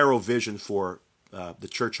a narrow vision for the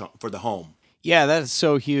church, for the home. Yeah, that is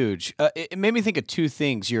so huge. It made me think of 2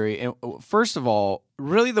 things, Yuri. First of all,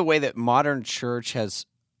 really the way that modern church has,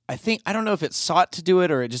 I don't know if it sought to do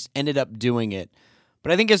it or it just ended up doing it,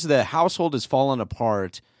 but I think as the household has fallen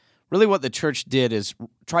apart, really what the church did is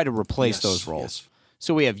try to replace those roles. Yes.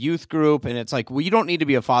 So we have youth group, and it's like, well, you don't need to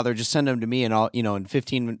be a father. Just send them to me, and I'll, in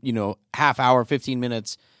 15, half hour, 15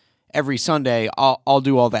 minutes every Sunday, I'll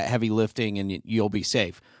do all that heavy lifting, and you'll be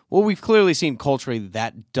safe. Well, we've clearly seen culturally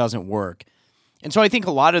that doesn't work. And so I think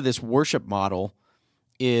a lot of this worship model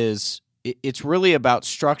it's really about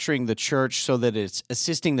structuring the church so that it's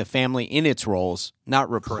assisting the family in its roles, not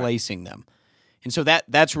replacing them. And so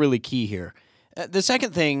that's really key here. The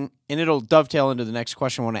second thing, and it'll dovetail into the next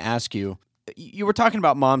question I want to ask you, you were talking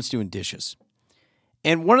about moms doing dishes.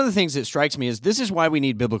 And one of the things that strikes me is this is why we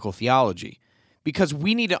need biblical theology, because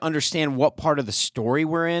we need to understand what part of the story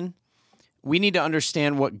we're in. We need to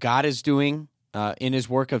understand what God is doing in his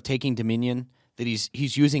work of taking dominion, that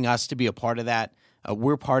he's using us to be a part of that.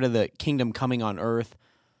 We're part of the kingdom coming on earth.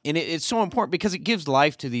 And it's so important because it gives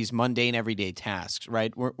life to these mundane, everyday tasks,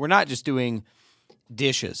 right? We're not just doing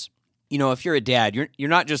dishes. You know, if you're a dad, you're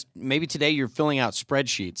not just, maybe today you're filling out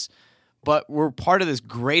spreadsheets, but we're part of this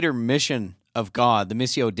greater mission of God, the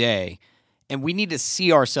Missio Dei, and we need to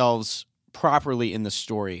see ourselves properly in the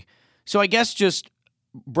story. So I guess just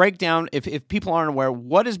break down, if people aren't aware,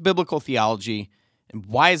 what is biblical theology and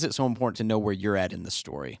why is it so important to know where you're at in the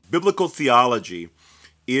story? Biblical theology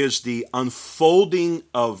is the unfolding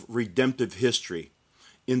of redemptive history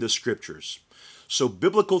in the Scriptures. So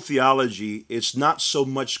biblical theology is not so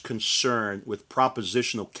much concerned with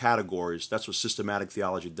propositional categories. That's what systematic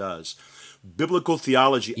theology does. Biblical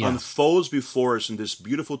theology unfolds before us in this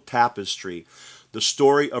beautiful tapestry, the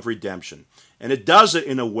story of redemption. And it does it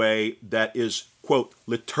in a way that is, quote,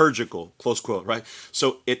 liturgical, close quote, right?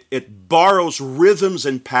 So it borrows rhythms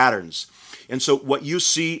and patterns. And so what you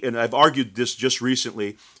see, and I've argued this just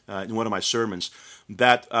recently in one of my sermons,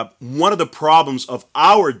 that one of the problems of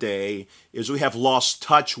our day is we have lost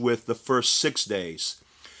touch with the first 6 days.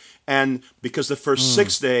 And because the first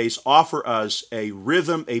 6 days offer us a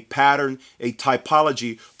rhythm, a pattern, a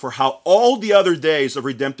typology for how all the other days of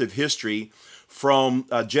redemptive history from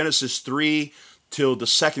Genesis 3 till the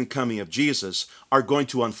second coming of Jesus are going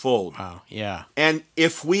to unfold. Wow, yeah. And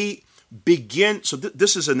if we begin, so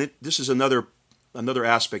this is another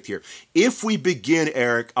aspect here. If we begin,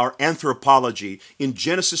 Eric, our anthropology in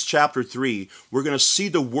Genesis chapter 3, we're going to see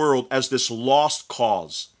the world as this lost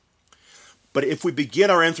cause. But if we begin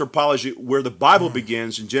our anthropology where the Bible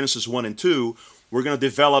begins in Genesis 1 and 2, we're going to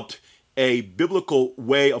develop a biblical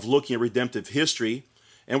way of looking at redemptive history.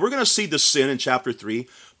 And we're going to see the sin in chapter 3,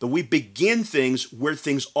 but we begin things where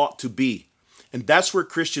things ought to be. And that's where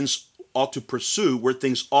Christians ought to pursue, where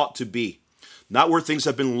things ought to be. Not where things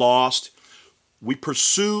have been lost. We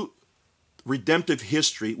pursue redemptive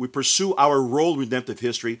history. We pursue our role in redemptive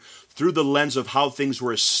history through the lens of how things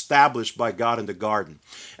were established by God in the garden.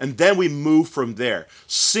 And then we move from there.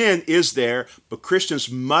 Sin is there, but Christians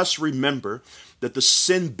must remember that the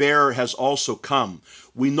sin bearer has also come.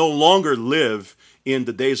 We no longer live in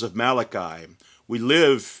the days of Malachi. We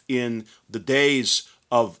live in the days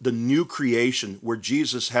of the new creation where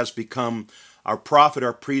Jesus has become our prophet,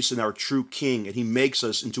 our priest, and our true king. And he makes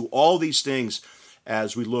us into all these things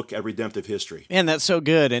as we look at redemptive history. Man, that's so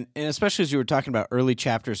good. And especially as you were talking about early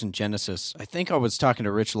chapters in Genesis, I think I was talking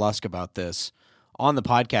to Rich Lusk about this on the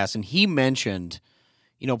podcast, and he mentioned,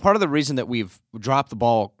 you know, part of the reason that we've dropped the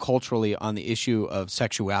ball culturally on the issue of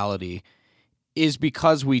sexuality is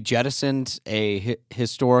because we jettisoned a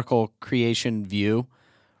historical creation view,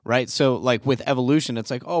 right? So like with evolution,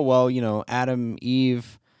 it's like, oh, well, you know, Adam,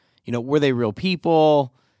 Eve, you know, were they real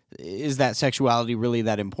people? Is that sexuality really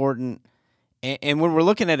that important? And when we're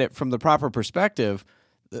looking at it from the proper perspective,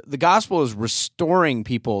 the gospel is restoring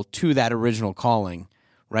people to that original calling,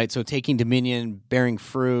 right? So taking dominion, bearing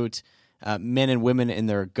fruit, men and women in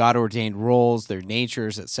their God-ordained roles, their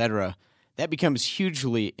natures, etc. That becomes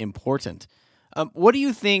hugely important. What do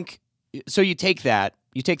you think? So you take that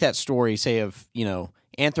story, say of, you know,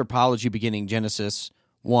 anthropology beginning Genesis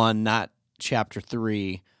 1, not chapter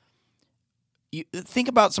 3. You think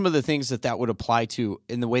about some of the things that would apply to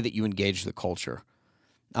in the way that you engage the culture.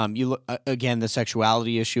 You look again, the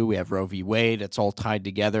sexuality issue. We have Roe v. Wade. It's all tied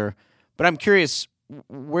together. But I'm curious,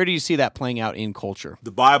 where do you see that playing out in culture?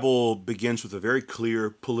 The Bible begins with a very clear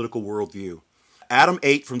political worldview. Adam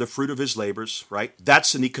ate from the fruit of his labors, right?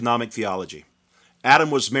 That's an economic theology.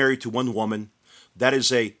 Adam was married to one woman. That is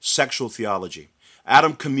a sexual theology.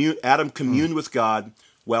 Adam communed with God.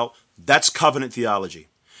 Well, that's covenant theology.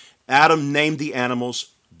 Adam named the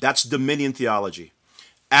animals. That's dominion theology.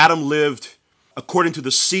 Adam lived according to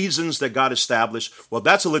the seasons that God established. Well,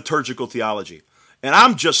 that's a liturgical theology. And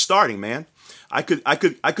I'm just starting, man. I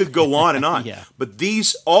could go on and on. Yeah. But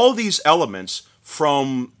all these elements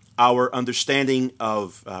from our understanding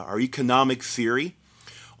of our economic theory,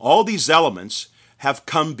 all these elements have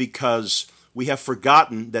come because we have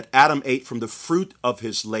forgotten that Adam ate from the fruit of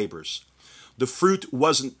his labors. The fruit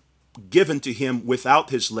wasn't given to him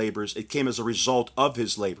without his labors. It came as a result of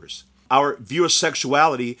his labors. Our view of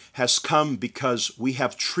sexuality has come because we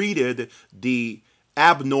have treated the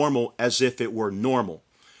abnormal as if it were normal.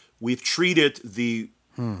 We've treated we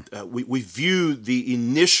view the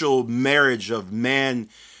initial marriage of man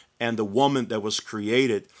and the woman that was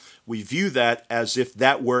created. We view that as if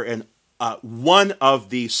that were one of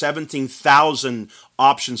the 17,000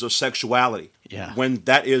 options of sexuality. Yeah. When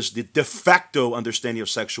that is the de facto understanding of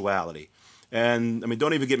sexuality. And I mean,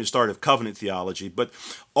 don't even get me started with covenant theology. But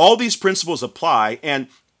all these principles apply, and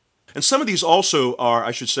some of these also are,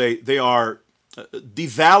 I should say, they are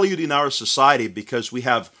devalued in our society because we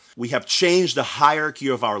have changed the hierarchy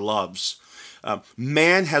of our loves.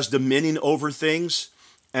 Man has dominion over things,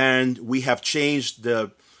 and we have changed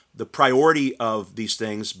the priority of these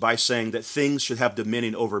things by saying that things should have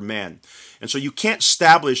dominion over man. And so you can't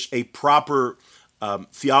establish a proper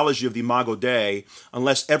theology of the Imago Dei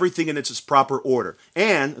unless everything in its proper order.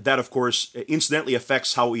 And that, of course, incidentally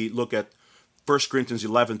affects how we look at 1 Corinthians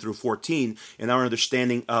 11 through 14 in our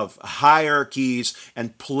understanding of hierarchies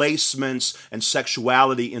and placements and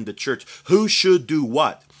sexuality in the church. Who should do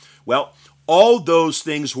what? Well, all those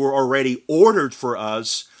things were already ordered for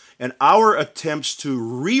us, and our attempts to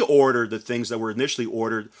reorder the things that were initially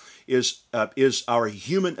ordered is our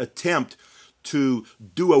human attempt to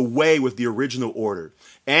do away with the original order.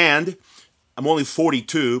 And I'm only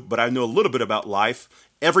 42, but I know a little bit about life.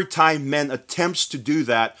 Every time man attempts to do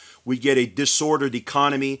that, we get a disordered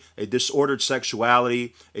economy, a disordered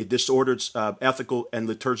sexuality, a disordered ethical and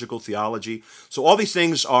liturgical theology. So all these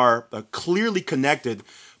things are clearly connected,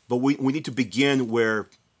 but we need to begin where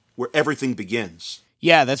everything begins.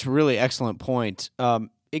 Yeah, that's a really excellent point.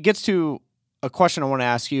 It gets to a question I want to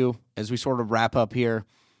ask you as we sort of wrap up here.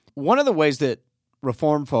 One of the ways that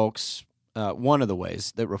Reformed folks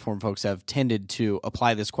have tended to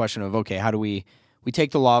apply this question of, okay, how do we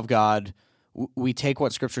take the law of God, we take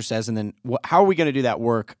what Scripture says, and then how are we going to do that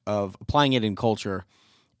work of applying it in culture,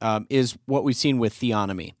 is what we've seen with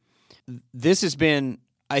theonomy. This has been,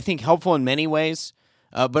 I think, helpful in many ways,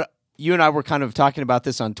 but you and I were kind of talking about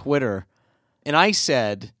this on Twitter, and I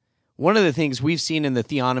said one of the things we've seen in the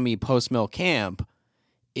theonomy post-mill camp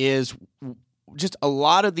is just a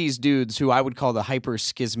lot of these dudes who I would call the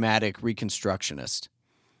hyper-schismatic Reconstructionist.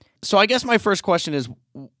 So I guess my first question is,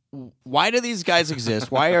 why do these guys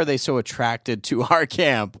exist? Why are they so attracted to our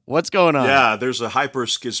camp? What's going on? Yeah, there's a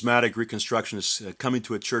hyper-schismatic Reconstructionist coming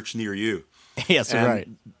to a church near you. Yes, and right.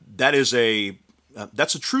 That is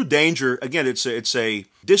that's a true danger. Again, it's a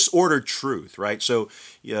disordered truth, right? So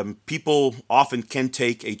people often can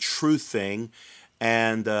take a true thing,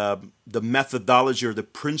 and the methodology or the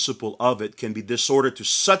principle of it can be disordered to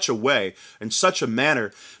such a way, in such a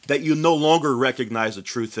manner, that you no longer recognize the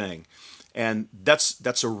true thing. And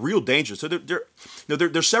that's a real danger. So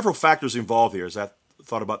there's several factors involved here as I've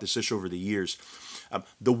thought about this issue over the years.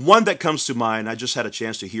 The one that comes to mind, I just had a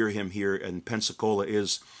chance to hear him here in Pensacola,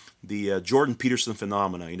 is the Jordan Peterson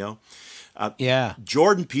phenomena, Yeah.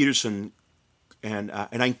 Jordan Peterson, and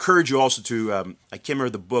I encourage you also to, I can't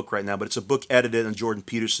remember the book right now, but it's a book edited on Jordan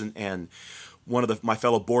Peterson, and one of my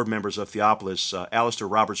fellow board members of Theopolis, Alistair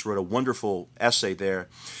Roberts, wrote a wonderful essay there.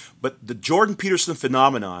 But the Jordan Peterson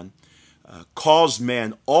phenomenon caused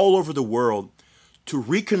men all over the world to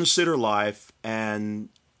reconsider life and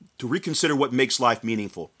to reconsider what makes life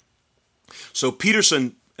meaningful. So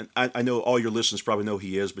Peterson, and I know all your listeners probably know who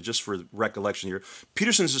he is, but just for recollection here,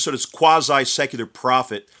 Peterson is a sort of quasi-secular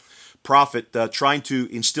prophet trying to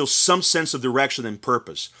instill some sense of direction and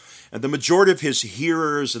purpose. And the majority of his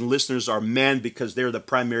hearers and listeners are men because they're the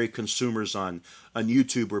primary consumers on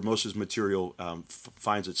YouTube where most of his material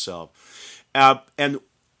finds itself. And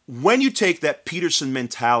when you take that Peterson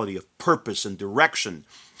mentality of purpose and direction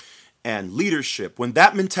and leadership, when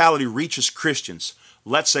that mentality reaches Christians,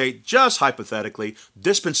 let's say, just hypothetically,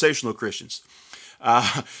 dispensational Christians,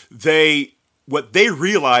 what they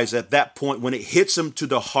realize at that point, when it hits them to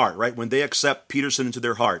the heart, right, when they accept Peterson into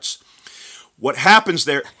their hearts, what happens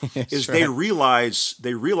there is right. they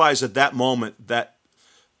realize at that moment that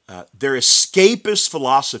their escapist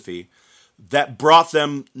philosophy that brought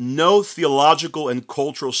them no theological and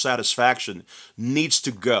cultural satisfaction needs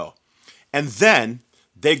to go. And then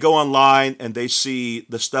they go online and they see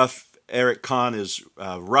the stuff Eric Kahn is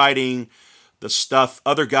writing, the stuff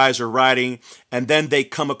other guys are writing, and then they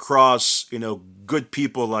come across, good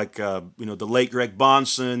people like, the late Greg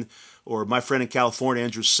Bonson, or my friend in California,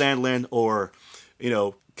 Andrew Sandlin, or,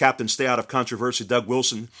 Captain Stay Out of Controversy, Doug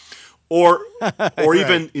Wilson, or right.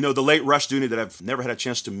 even, the late Rush Dooney that I've never had a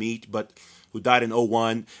chance to meet, but who died in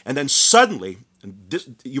 2001. And then suddenly,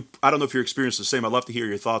 I don't know if your experience is the same. I'd love to hear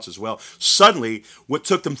your thoughts as well. Suddenly, what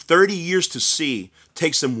took them 30 years to see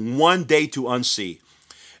takes them one day to unsee.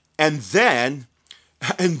 And then,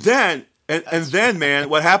 man,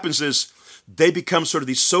 what happens is they become sort of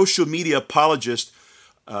these social media apologists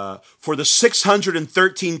for the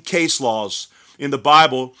 613 case laws in the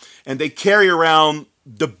Bible, and they carry around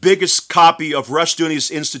the biggest copy of Rush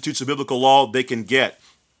Dooney's Institutes of Biblical Law they can get.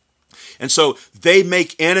 And so they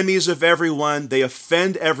make enemies of everyone, they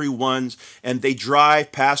offend everyone, and they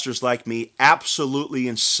drive pastors like me absolutely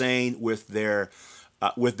insane with their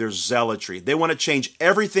zealotry. They want to change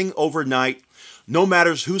everything overnight, no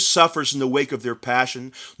matters who suffers in the wake of their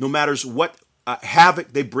passion, no matters what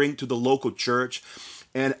havoc they bring to the local church.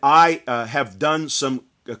 And I have done some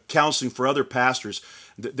counseling for other pastors.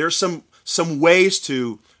 There's some ways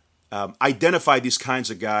to identify these kinds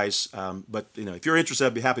of guys. But if you're interested,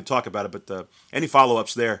 I'd be happy to talk about it. But any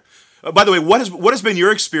follow-ups there? By the way, what has been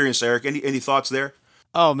your experience, Eric? Any thoughts there?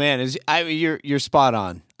 Oh man, you're spot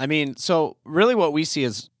on. I mean, so really, what we see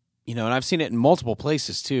is, and I've seen it in multiple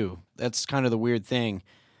places too. That's kind of the weird thing.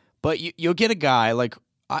 But you'll get a guy like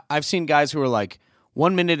I've seen guys who are like,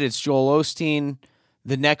 1 minute it's Joel Osteen,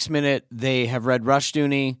 the next minute they have read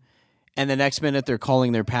Rushdoony, and the next minute they're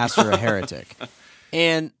calling their pastor a heretic,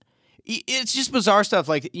 and it's just bizarre stuff.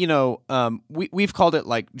 Like we've called it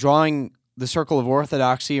like drawing the circle of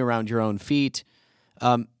orthodoxy around your own feet.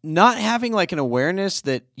 Not having like an awareness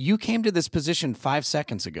that you came to this position 5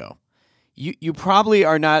 seconds ago. You probably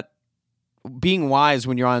are not being wise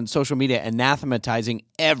when you're on social media anathematizing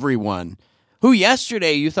everyone who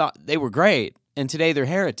yesterday you thought they were great and today they're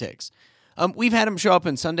heretics. We've had them show up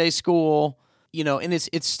in Sunday school, and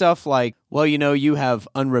it's stuff like, well, you have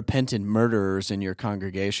unrepentant murderers in your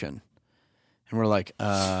congregation. And we're like,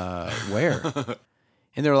 where?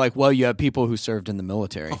 And they're like, well, you have people who served in the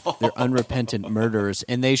military. They're unrepentant murderers,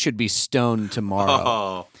 and they should be stoned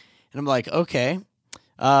tomorrow. And I'm like, okay.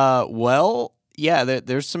 Well, yeah,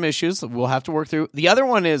 there's some issues that we'll have to work through. The other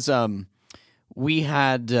one is we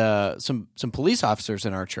had some police officers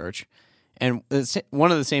in our church, and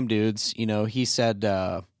one of the same dudes, he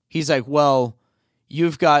said, he's like, well,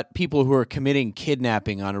 you've got people who are committing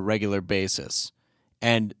kidnapping on a regular basis,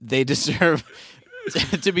 and they deserve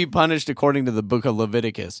to be punished according to the book of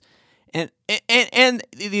Leviticus. And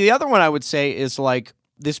the other one I would say is like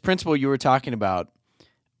this principle you were talking about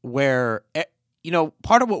where,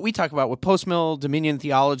 part of what we talk about with post-mill dominion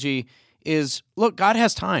theology is, look, God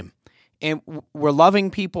has time. And we're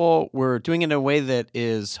loving people. We're doing it in a way that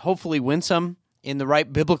is hopefully winsome, in the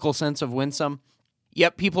right biblical sense of winsome.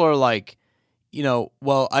 Yet people are like,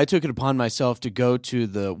 well, I took it upon myself to go to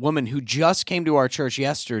the woman who just came to our church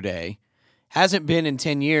yesterday, hasn't been in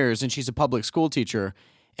 10 years, and she's a public school teacher,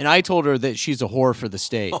 and I told her that she's a whore for the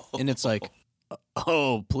state. And it's like,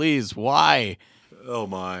 oh, please, why? Oh,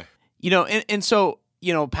 my. And so,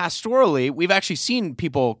 pastorally, we've actually seen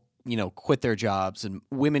people, quit their jobs and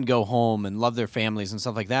women go home and love their families and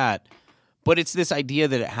stuff like that. But it's this idea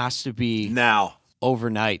that it has to be now,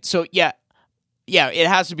 overnight. So, yeah, it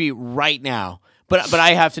has to be right now. But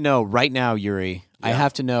I have to know right now, Uri. Yeah. I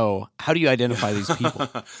have to know, how do you identify these people?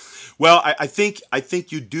 Well, I think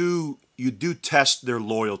you do test their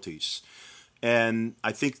loyalties, and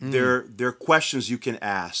I think there are questions you can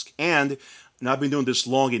ask. And I've been doing this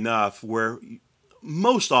long enough where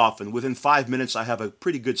most often within 5 minutes I have a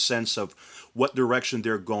pretty good sense of what direction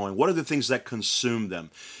they're going. What are the things that consume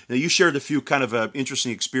them? Now, you shared a few kind of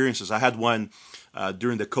interesting experiences. I had one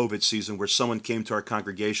during the COVID season where someone came to our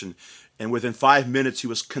congregation, and within 5 minutes he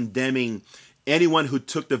was condemning anyone who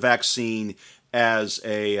took the vaccine as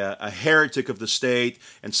a heretic of the state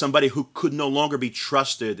and somebody who could no longer be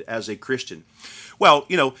trusted as a Christian. Well,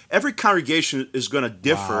 every congregation is going to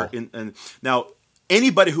differ. Wow. And now,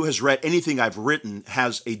 anybody who has read anything I've written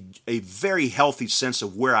has a very healthy sense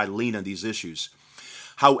of where I lean on these issues.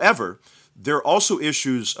 However, there are also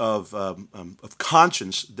issues of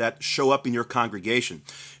conscience that show up in your congregation.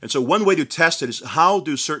 And so one way to test it is, how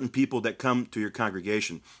do certain people that come to your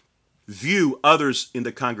congregation view others in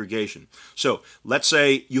the congregation? So let's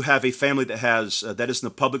say you have a family that is in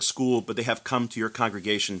the public school, but they have come to your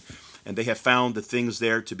congregation and they have found the things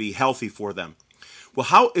there to be healthy for them. Well,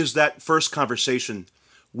 how is that first conversation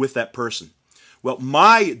with that person? Well,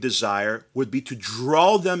 my desire would be to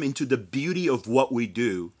draw them into the beauty of what we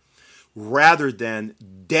do rather than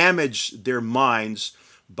damage their minds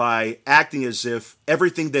by acting as if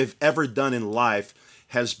everything they've ever done in life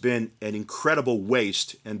has been an incredible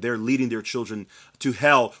waste and they're leading their children to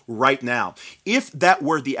hell right now. If that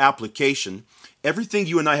were the application, everything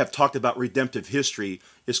you and I have talked about redemptive history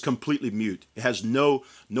is completely mute. It has no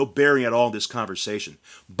bearing at all in this conversation.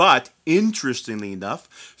 But interestingly enough,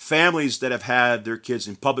 families that have had their kids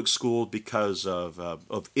in public school because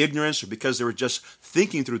of ignorance or because they were just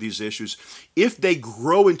thinking through these issues, if they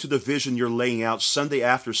grow into the vision you're laying out Sunday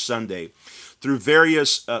after Sunday through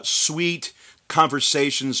various sweet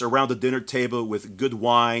conversations around the dinner table with good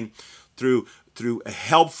wine, through a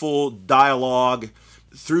helpful dialogue,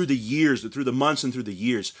 through the years, through the months and through the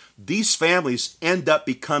years, these families end up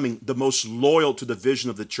becoming the most loyal to the vision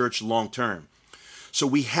of the church long term. So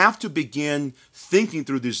we have to begin thinking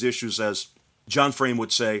through these issues, as John Frame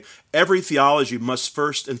would say, every theology must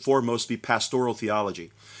first and foremost be pastoral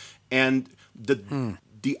theology. And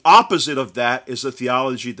the opposite of that is a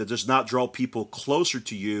theology that does not draw people closer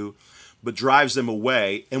to you, but drives them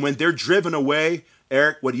away. And when they're driven away,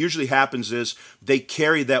 Eric, what usually happens is they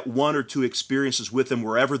carry that one or two experiences with them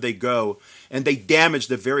wherever they go, and they damage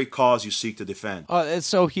the very cause you seek to defend. Oh, it's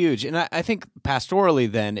so huge. And I think pastorally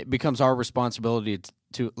then it becomes our responsibility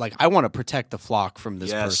to like, I want to protect the flock from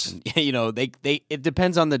this person. You know, it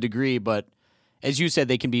depends on the degree, but as you said,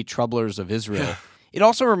 they can be troublers of Israel. It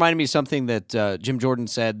also reminded me of something that Jim Jordan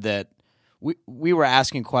said, that we were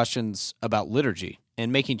asking questions about liturgy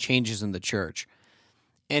and making changes in the church.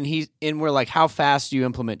 And we're like, how fast do you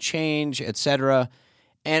implement change, et cetera?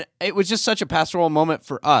 And it was just such a pastoral moment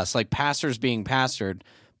for us, like pastors being pastored.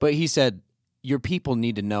 But he said, your people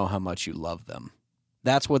need to know how much you love them.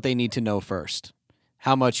 That's what they need to know first,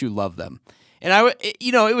 how much you love them. And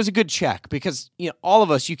it was a good check, because all of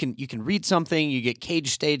us, you can read something, you get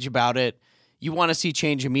cage stage about it, you want to see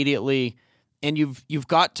change immediately, and you've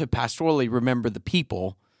got to pastorally remember the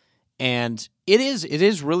people. And it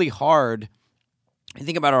is really hard. I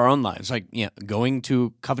think about our own lives, like going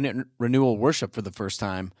to covenant renewal worship for the first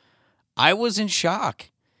time. I was in shock.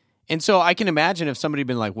 And so I can imagine if somebody had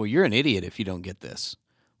been like, well, you're an idiot if you don't get this.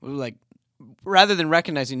 We're like, rather than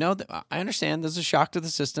recognizing, no, I understand, this is a shock to the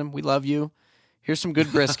system. We love you. Here's some good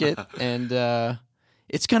brisket, and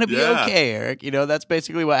it's going to be okay, Eric. That's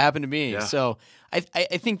basically what happened to me. Yeah. So I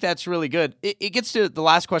think that's really good. It gets to the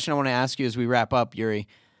last question I want to ask you as we wrap up, Uri.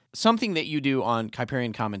 Something that you do on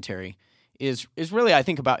Kuyperian Commentary is really, I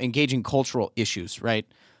think, about engaging cultural issues, right?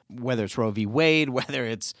 Whether it's Roe v. Wade, whether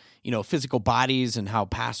it's, physical bodies and how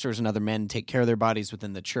pastors and other men take care of their bodies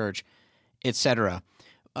within the church, et cetera.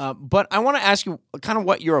 But I want to ask you kind of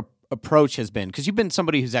what your approach has been, because you've been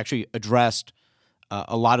somebody who's actually addressed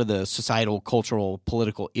a lot of the societal, cultural,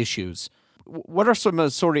 political issues. What are some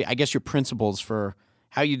of sort of, I guess, your principles for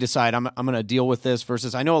how you decide I'm going to deal with this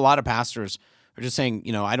versus, I know a lot of pastors are just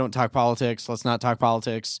saying, I don't talk politics, let's not talk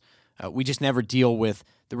politics. We just never deal with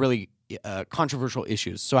the really controversial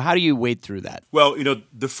issues. So how do you wade through that? Well,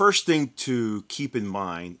 the first thing to keep in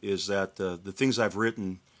mind is that the things I've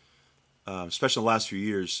written, especially in the last few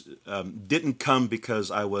years, didn't come because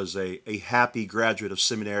I was a happy graduate of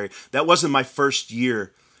seminary. That wasn't my first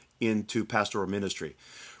year into pastoral ministry.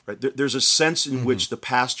 Right? There's a sense in which the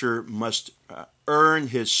pastor must earn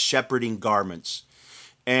his shepherding garments.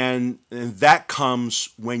 And that comes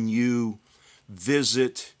when you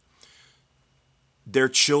visit their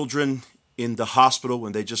children in the hospital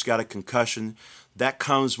when they just got a concussion. That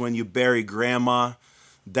comes when you bury grandma.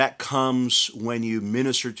 That comes when you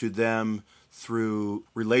minister to them through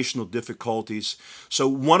relational difficulties. So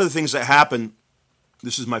one of the things that happened,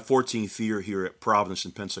 this is my 14th year here at Providence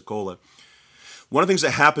in Pensacola. One of the things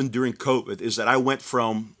that happened during COVID is that I went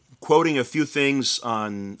from quoting a few things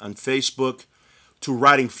on Facebook to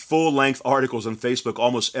writing full-length articles on Facebook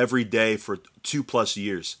almost every day for 2+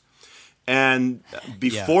 years. And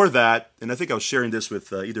before that, and I think I was sharing this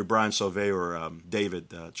with either Brian Sauvé or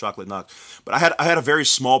David Chocolate Knox, but I had a very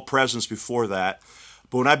small presence before that.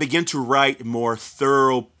 But when I began to write more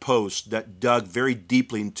thorough posts that dug very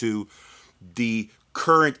deeply into the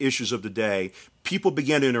current issues of the day, people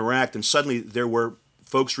began to interact, and suddenly there were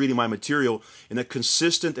folks reading my material in a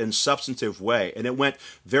consistent and substantive way. And it went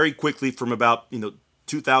very quickly from about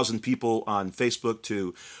 2,000 people on Facebook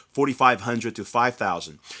to 4,500 to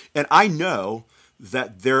 5,000. And I know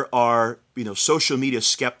that there are, social media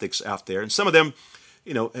skeptics out there, and some of them,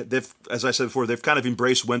 they've, as I said before, they've kind of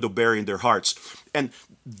embraced Wendell Berry in their hearts. And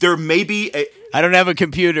there may be I don't have a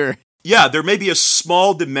computer. Yeah, there may be a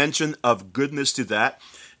small dimension of goodness to that.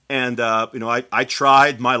 And, I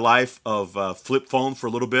tried my life of flip phone for a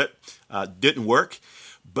little bit. Didn't work.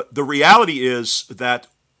 But the reality is that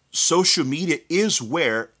social media is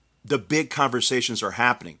where the big conversations are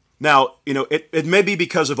happening. Now, it may be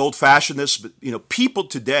because of old-fashionedness, but, people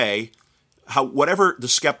today, whatever the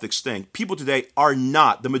skeptics think, people today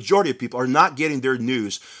the majority of people are not getting their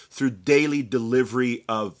news through daily delivery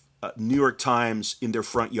of New York Times in their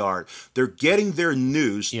front yard. They're getting their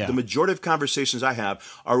news. Yeah. The majority of conversations I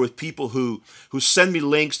have are with people who send me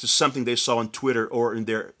links to something they saw on Twitter or in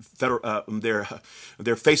their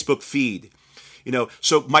Facebook feed.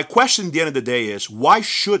 So my question at the end of the day is, why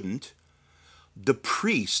shouldn't the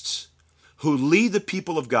priests who lead the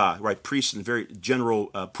people of God, right, priests in very general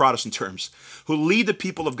Protestant terms, who lead the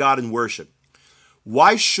people of God in worship,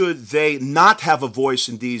 Why should they not have a voice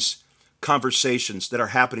in these conversations that are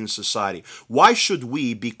happening in society? Why should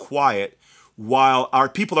we be quiet while our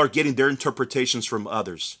people are getting their interpretations from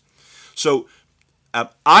others? So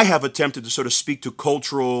I have attempted to sort of speak to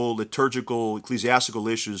cultural, liturgical, ecclesiastical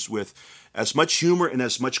issues with as much humor and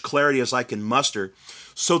as much clarity as I can muster,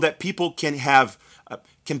 so that people can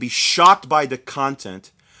be shocked by the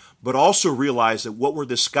content, but also realize that what we're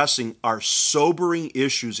discussing are sobering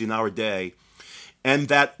issues in our day, and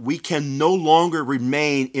that we can no longer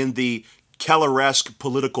remain in the Kelleresque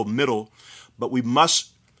political middle, but we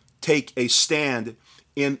must take a stand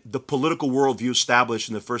in the political worldview established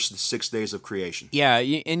in the first 6 days of creation. Yeah,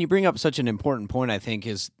 and you bring up such an important point, I think,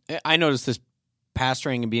 is I noticed this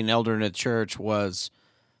pastoring and being an elder in a church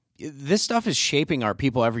this stuff is shaping our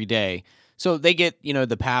people every day. So they get,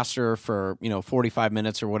 the pastor for, 45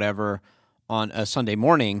 minutes or whatever on a Sunday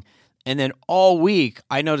morning. And then all week,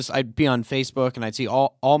 I noticed I'd be on Facebook and I'd see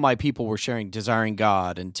all my people were sharing Desiring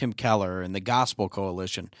God and Tim Keller and the Gospel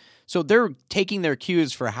Coalition. So they're taking their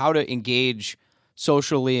cues for how to engage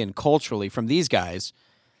socially and culturally from these guys.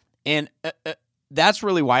 And that's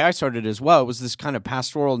really why I started as well. It was this kind of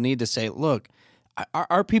pastoral need to say, look,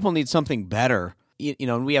 our people need something better.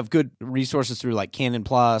 And we have good resources through like Canon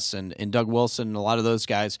Plus and Doug Wilson and a lot of those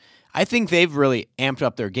guys. I think they've really amped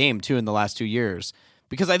up their game too in the last 2 years,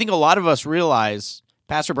 because I think a lot of us realize,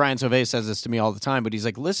 Pastor Brian Sauvé says this to me all the time, but he's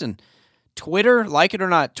like, listen, Twitter, like it or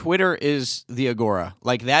not, Twitter is the agora.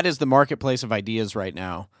 Like, that is the marketplace of ideas right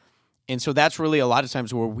now. And so that's really a lot of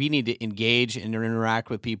times where we need to engage and interact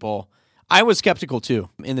with people. I was skeptical too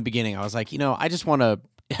in the beginning. I was like, I just want to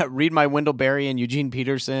read my Wendell Berry and Eugene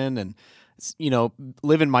Peterson and,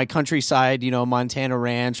 live in my countryside, Montana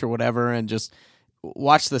ranch or whatever, and just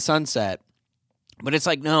watch the sunset. But it's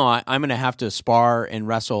like, no, I'm going to have to spar and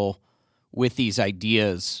wrestle with these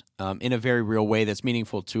ideas in a very real way that's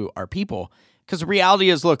meaningful to our people. Because the reality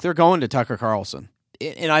is, look, they're going to Tucker Carlson.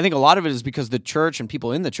 And I think a lot of it is because the church and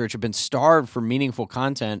people in the church have been starved for meaningful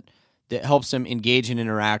content that helps them engage and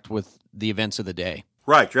interact with the events of the day.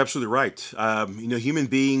 Right, you're absolutely right. Human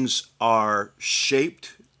beings are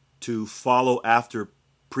shaped to follow after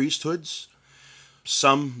priesthoods.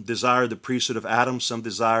 Some desire the priesthood of Adam, some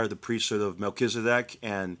desire the priesthood of Melchizedek,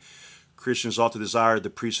 and Christians ought to desire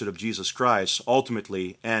the priesthood of Jesus Christ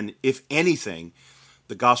ultimately. And if anything,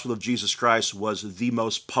 the gospel of Jesus Christ was the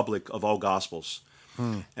most public of all gospels.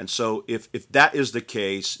 And so if that is the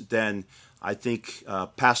case, then I think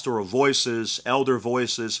pastoral voices, elder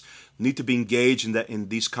voices need to be engaged in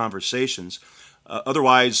these conversations.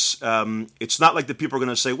 Otherwise, it's not like the people are going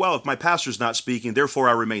to say, well, if my pastor's not speaking, therefore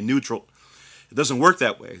I remain neutral. It doesn't work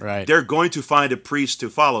that way. Right. They're going to find a priest to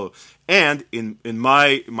follow. And in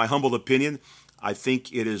my humble opinion, I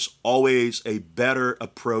think it is always a better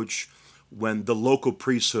approach when the local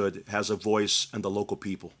priesthood has a voice and the local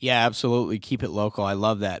people. Yeah, absolutely. Keep it local. I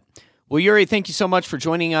love that. Well, Uri, thank you so much for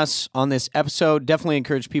joining us on this episode. Definitely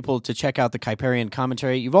encourage people to check out the Kuyperian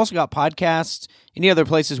Commentary. You've also got podcasts. Any other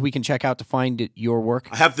places we can check out to find your work?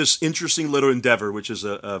 I have this interesting little endeavor, which is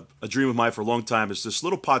a dream of mine for a long time. It's this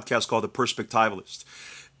little podcast called The Perspectivalist.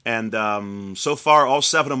 And so far, all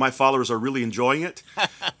 7 of my followers are really enjoying it.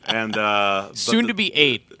 And soon to be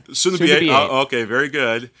 8. Soon to be 8. Oh, okay, very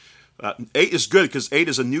good. 8 is good because 8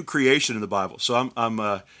 is a new creation in the Bible. So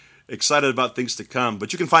I'm excited about things to come.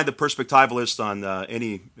 But you can find The Perspectivalist on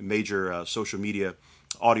any major social media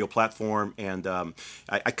audio platform. And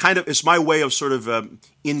I kind of, it's my way of sort of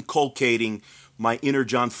inculcating my inner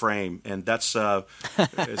John Frame. And that's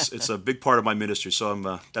it's a big part of my ministry.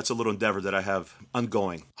 So that's a little endeavor that I have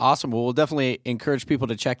ongoing. Awesome. Well, we'll definitely encourage people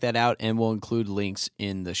to check that out, and we'll include links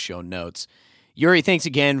in the show notes. Uri, thanks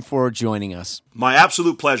again for joining us. My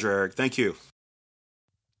absolute pleasure, Eric. Thank you.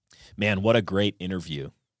 Man, what a great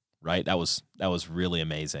interview, right? That was really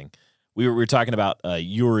amazing. We were talking about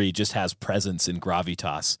Uri just has presence in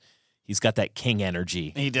gravitas. He's got that king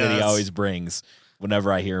energy that he always brings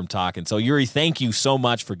whenever I hear him talking. So Uri, thank you so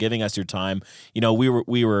much for giving us your time.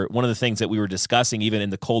 We were one of the things that we were discussing even in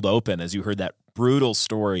the cold open, as you heard that brutal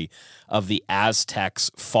story of the Aztecs'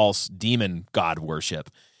 false demon god worship.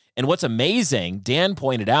 And what's amazing, Dan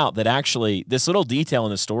pointed out that actually this little detail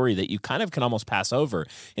in the story that you kind of can almost pass over,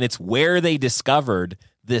 and it's where they discovered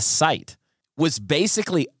this site, was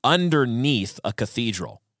basically underneath a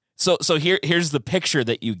cathedral. So here's the picture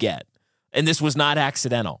that you get. And this was not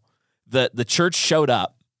accidental. The church showed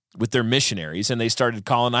up with their missionaries, and they started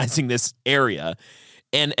colonizing this area,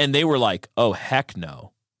 and they were like, oh, heck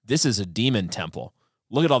no. This is a demon temple.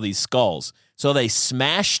 Look at all these skulls. So they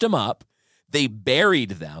smashed them up. They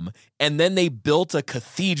buried them, and then they built a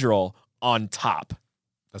cathedral on top.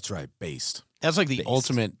 That's right, based. That's like the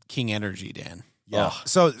ultimate king energy, Dan. Yeah.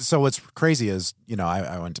 So what's crazy is,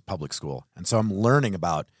 I went to public school, and so I'm learning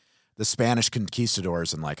about the Spanish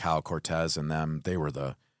conquistadors and like how Cortez and them, they were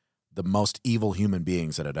the most evil human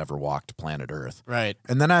beings that had ever walked planet Earth. Right.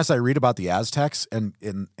 And then as I read about the Aztecs and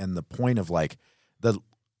the point of like the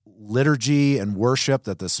liturgy and worship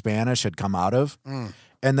that the Spanish had come out of,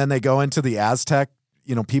 and then they go into the Aztec,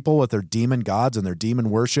 people with their demon gods and their demon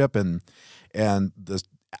worship and the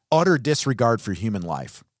utter disregard for human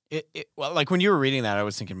life. Well, like when you were reading that, I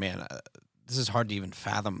was thinking, man, this is hard to even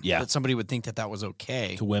fathom that somebody would think that was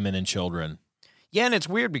okay. To women and children. Yeah, and it's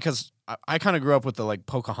weird because I kind of grew up with the like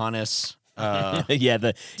Pocahontas,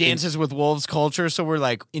 the Dances with Wolves culture. So we're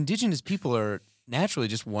like, indigenous people are naturally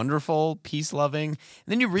just wonderful, peace-loving. And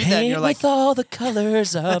then you read that and you're like, with all the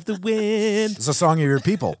colors of the wind. It's a song of your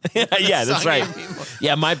people. Yeah, that's right.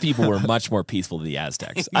 Yeah, my people were much more peaceful than the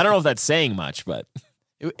Aztecs. I don't know if that's saying much, but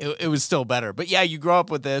it was still better. But yeah, you grow up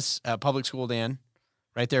with this public school, Dan,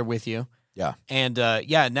 right there with you. Yeah. And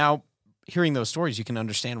now hearing those stories, you can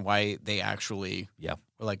understand why they actually were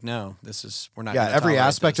like, no, we're not. Yeah, every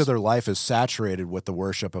aspect of their life is saturated with the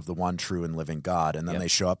worship of the one true and living God. And then they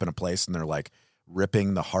show up in a place and they're like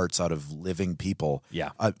ripping the hearts out of living people.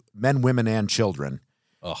 Yeah. Men, women, and children.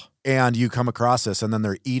 Ugh. And you come across this and then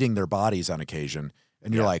they're eating their bodies on occasion.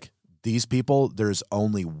 And you're like, these people, there's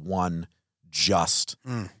only one just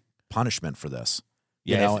punishment for this.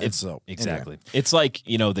 Yeah, exactly. Anyway. It's like,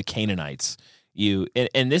 the Canaanites.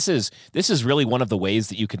 And this is really one of the ways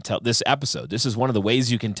that you can tell this episode. This is one of the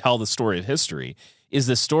ways you can tell the story of history, is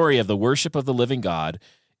the story of the worship of the living God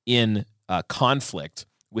in conflict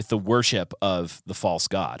with the worship of the false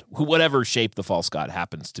god, whatever shape the false god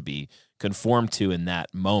happens to be conformed to in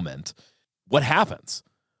that moment. What happens?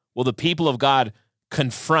 Well, the people of God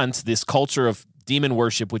confront this culture of demon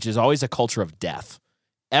worship, which is always a culture of death.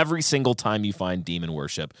 Every single time you find demon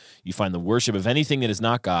worship, you find the worship of anything that is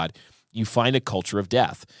not God, you find a culture of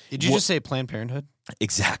death. Did you just say Planned Parenthood?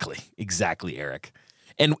 Exactly, Eric.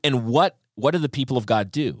 And what do the people of God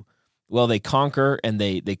do? Well, they conquer, and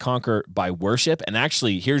they conquer by worship. And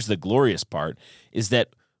actually, here's the glorious part, is that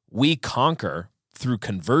we conquer through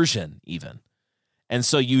conversion even. And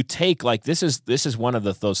so you take, like, this is one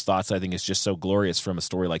of those thoughts I think is just so glorious from a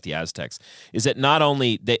story like the Aztecs, is that not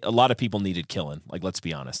only a lot of people needed killing, like, let's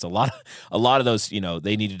be honest, a lot of those,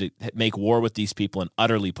 they needed to make war with these people and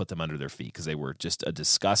utterly put them under their feet because they were just a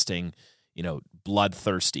disgusting,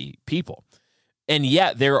 bloodthirsty people. And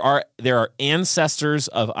yet there are ancestors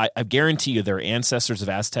of, I guarantee you, there are ancestors of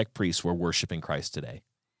Aztec priests who are worshiping Christ today.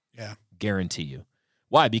 Yeah. Guarantee you.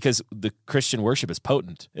 Why? Because the Christian worship is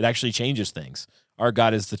potent. It actually changes things. Our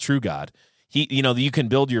God is the true God. You can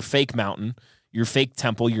build your fake mountain, your fake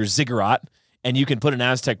temple, your ziggurat, and you can put an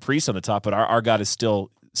Aztec priest on the top, but our God is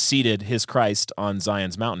still seated, his Christ, on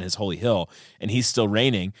Zion's mountain, his holy hill, and he's still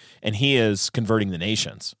reigning, and he is converting the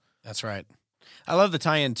nations. That's right. I love the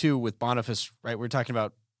tie-in, too, with Boniface, right? We're talking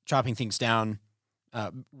about chopping things down,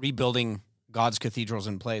 rebuilding God's cathedrals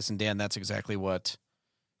in place, and Dan, that's exactly what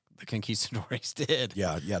the conquistadores did.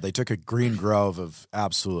 Yeah, they took a green grove of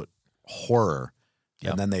absolute horror,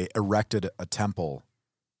 and then they erected a temple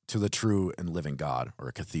to the true and living God, or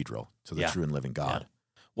a cathedral to the true and living God. Yeah.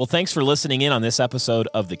 Well, thanks for listening in on this episode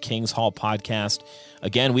of the King's Hall podcast.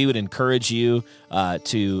 Again, we would encourage you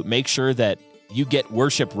to make sure that you get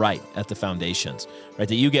worship right at the foundations, right?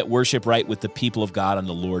 That you get worship right with the people of God on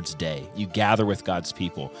the Lord's day. You gather with God's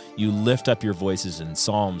people. You lift up your voices in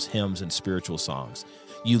psalms, hymns, and spiritual songs.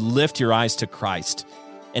 You lift your eyes to Christ,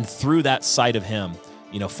 and through that sight of him,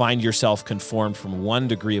 find yourself conformed from one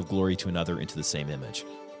degree of glory to another into the same image.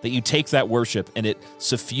 That you take that worship and it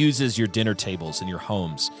suffuses your dinner tables and your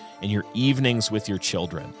homes and your evenings with your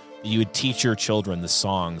children. That you would teach your children the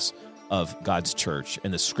songs of God's church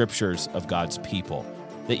and the scriptures of God's people.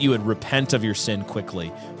 That you would repent of your sin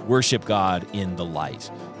quickly, worship God in the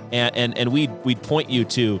light. And we'd point you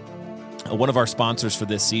to one of our sponsors for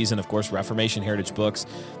this season, of course, Reformation Heritage Books.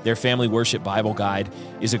 Their Family Worship Bible Guide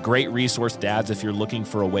is a great resource, dads, if you're looking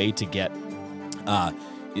for a way to get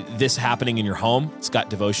this happening in your home. It's got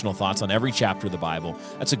devotional thoughts on every chapter of the Bible.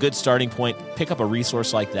 That's a good starting point. Pick up a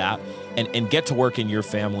resource like that and get to work in your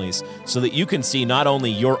families so that you can see not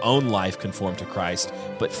only your own life conform to Christ,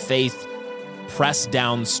 but faith press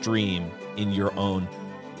downstream in your own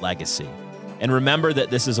legacy. And remember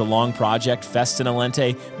that this is a long project. Festin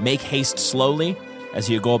Alente, make haste slowly as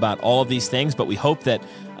you go about all of these things, but we hope that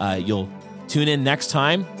you'll tune in next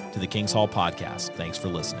time to the King's Hall podcast. Thanks for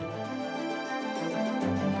listening.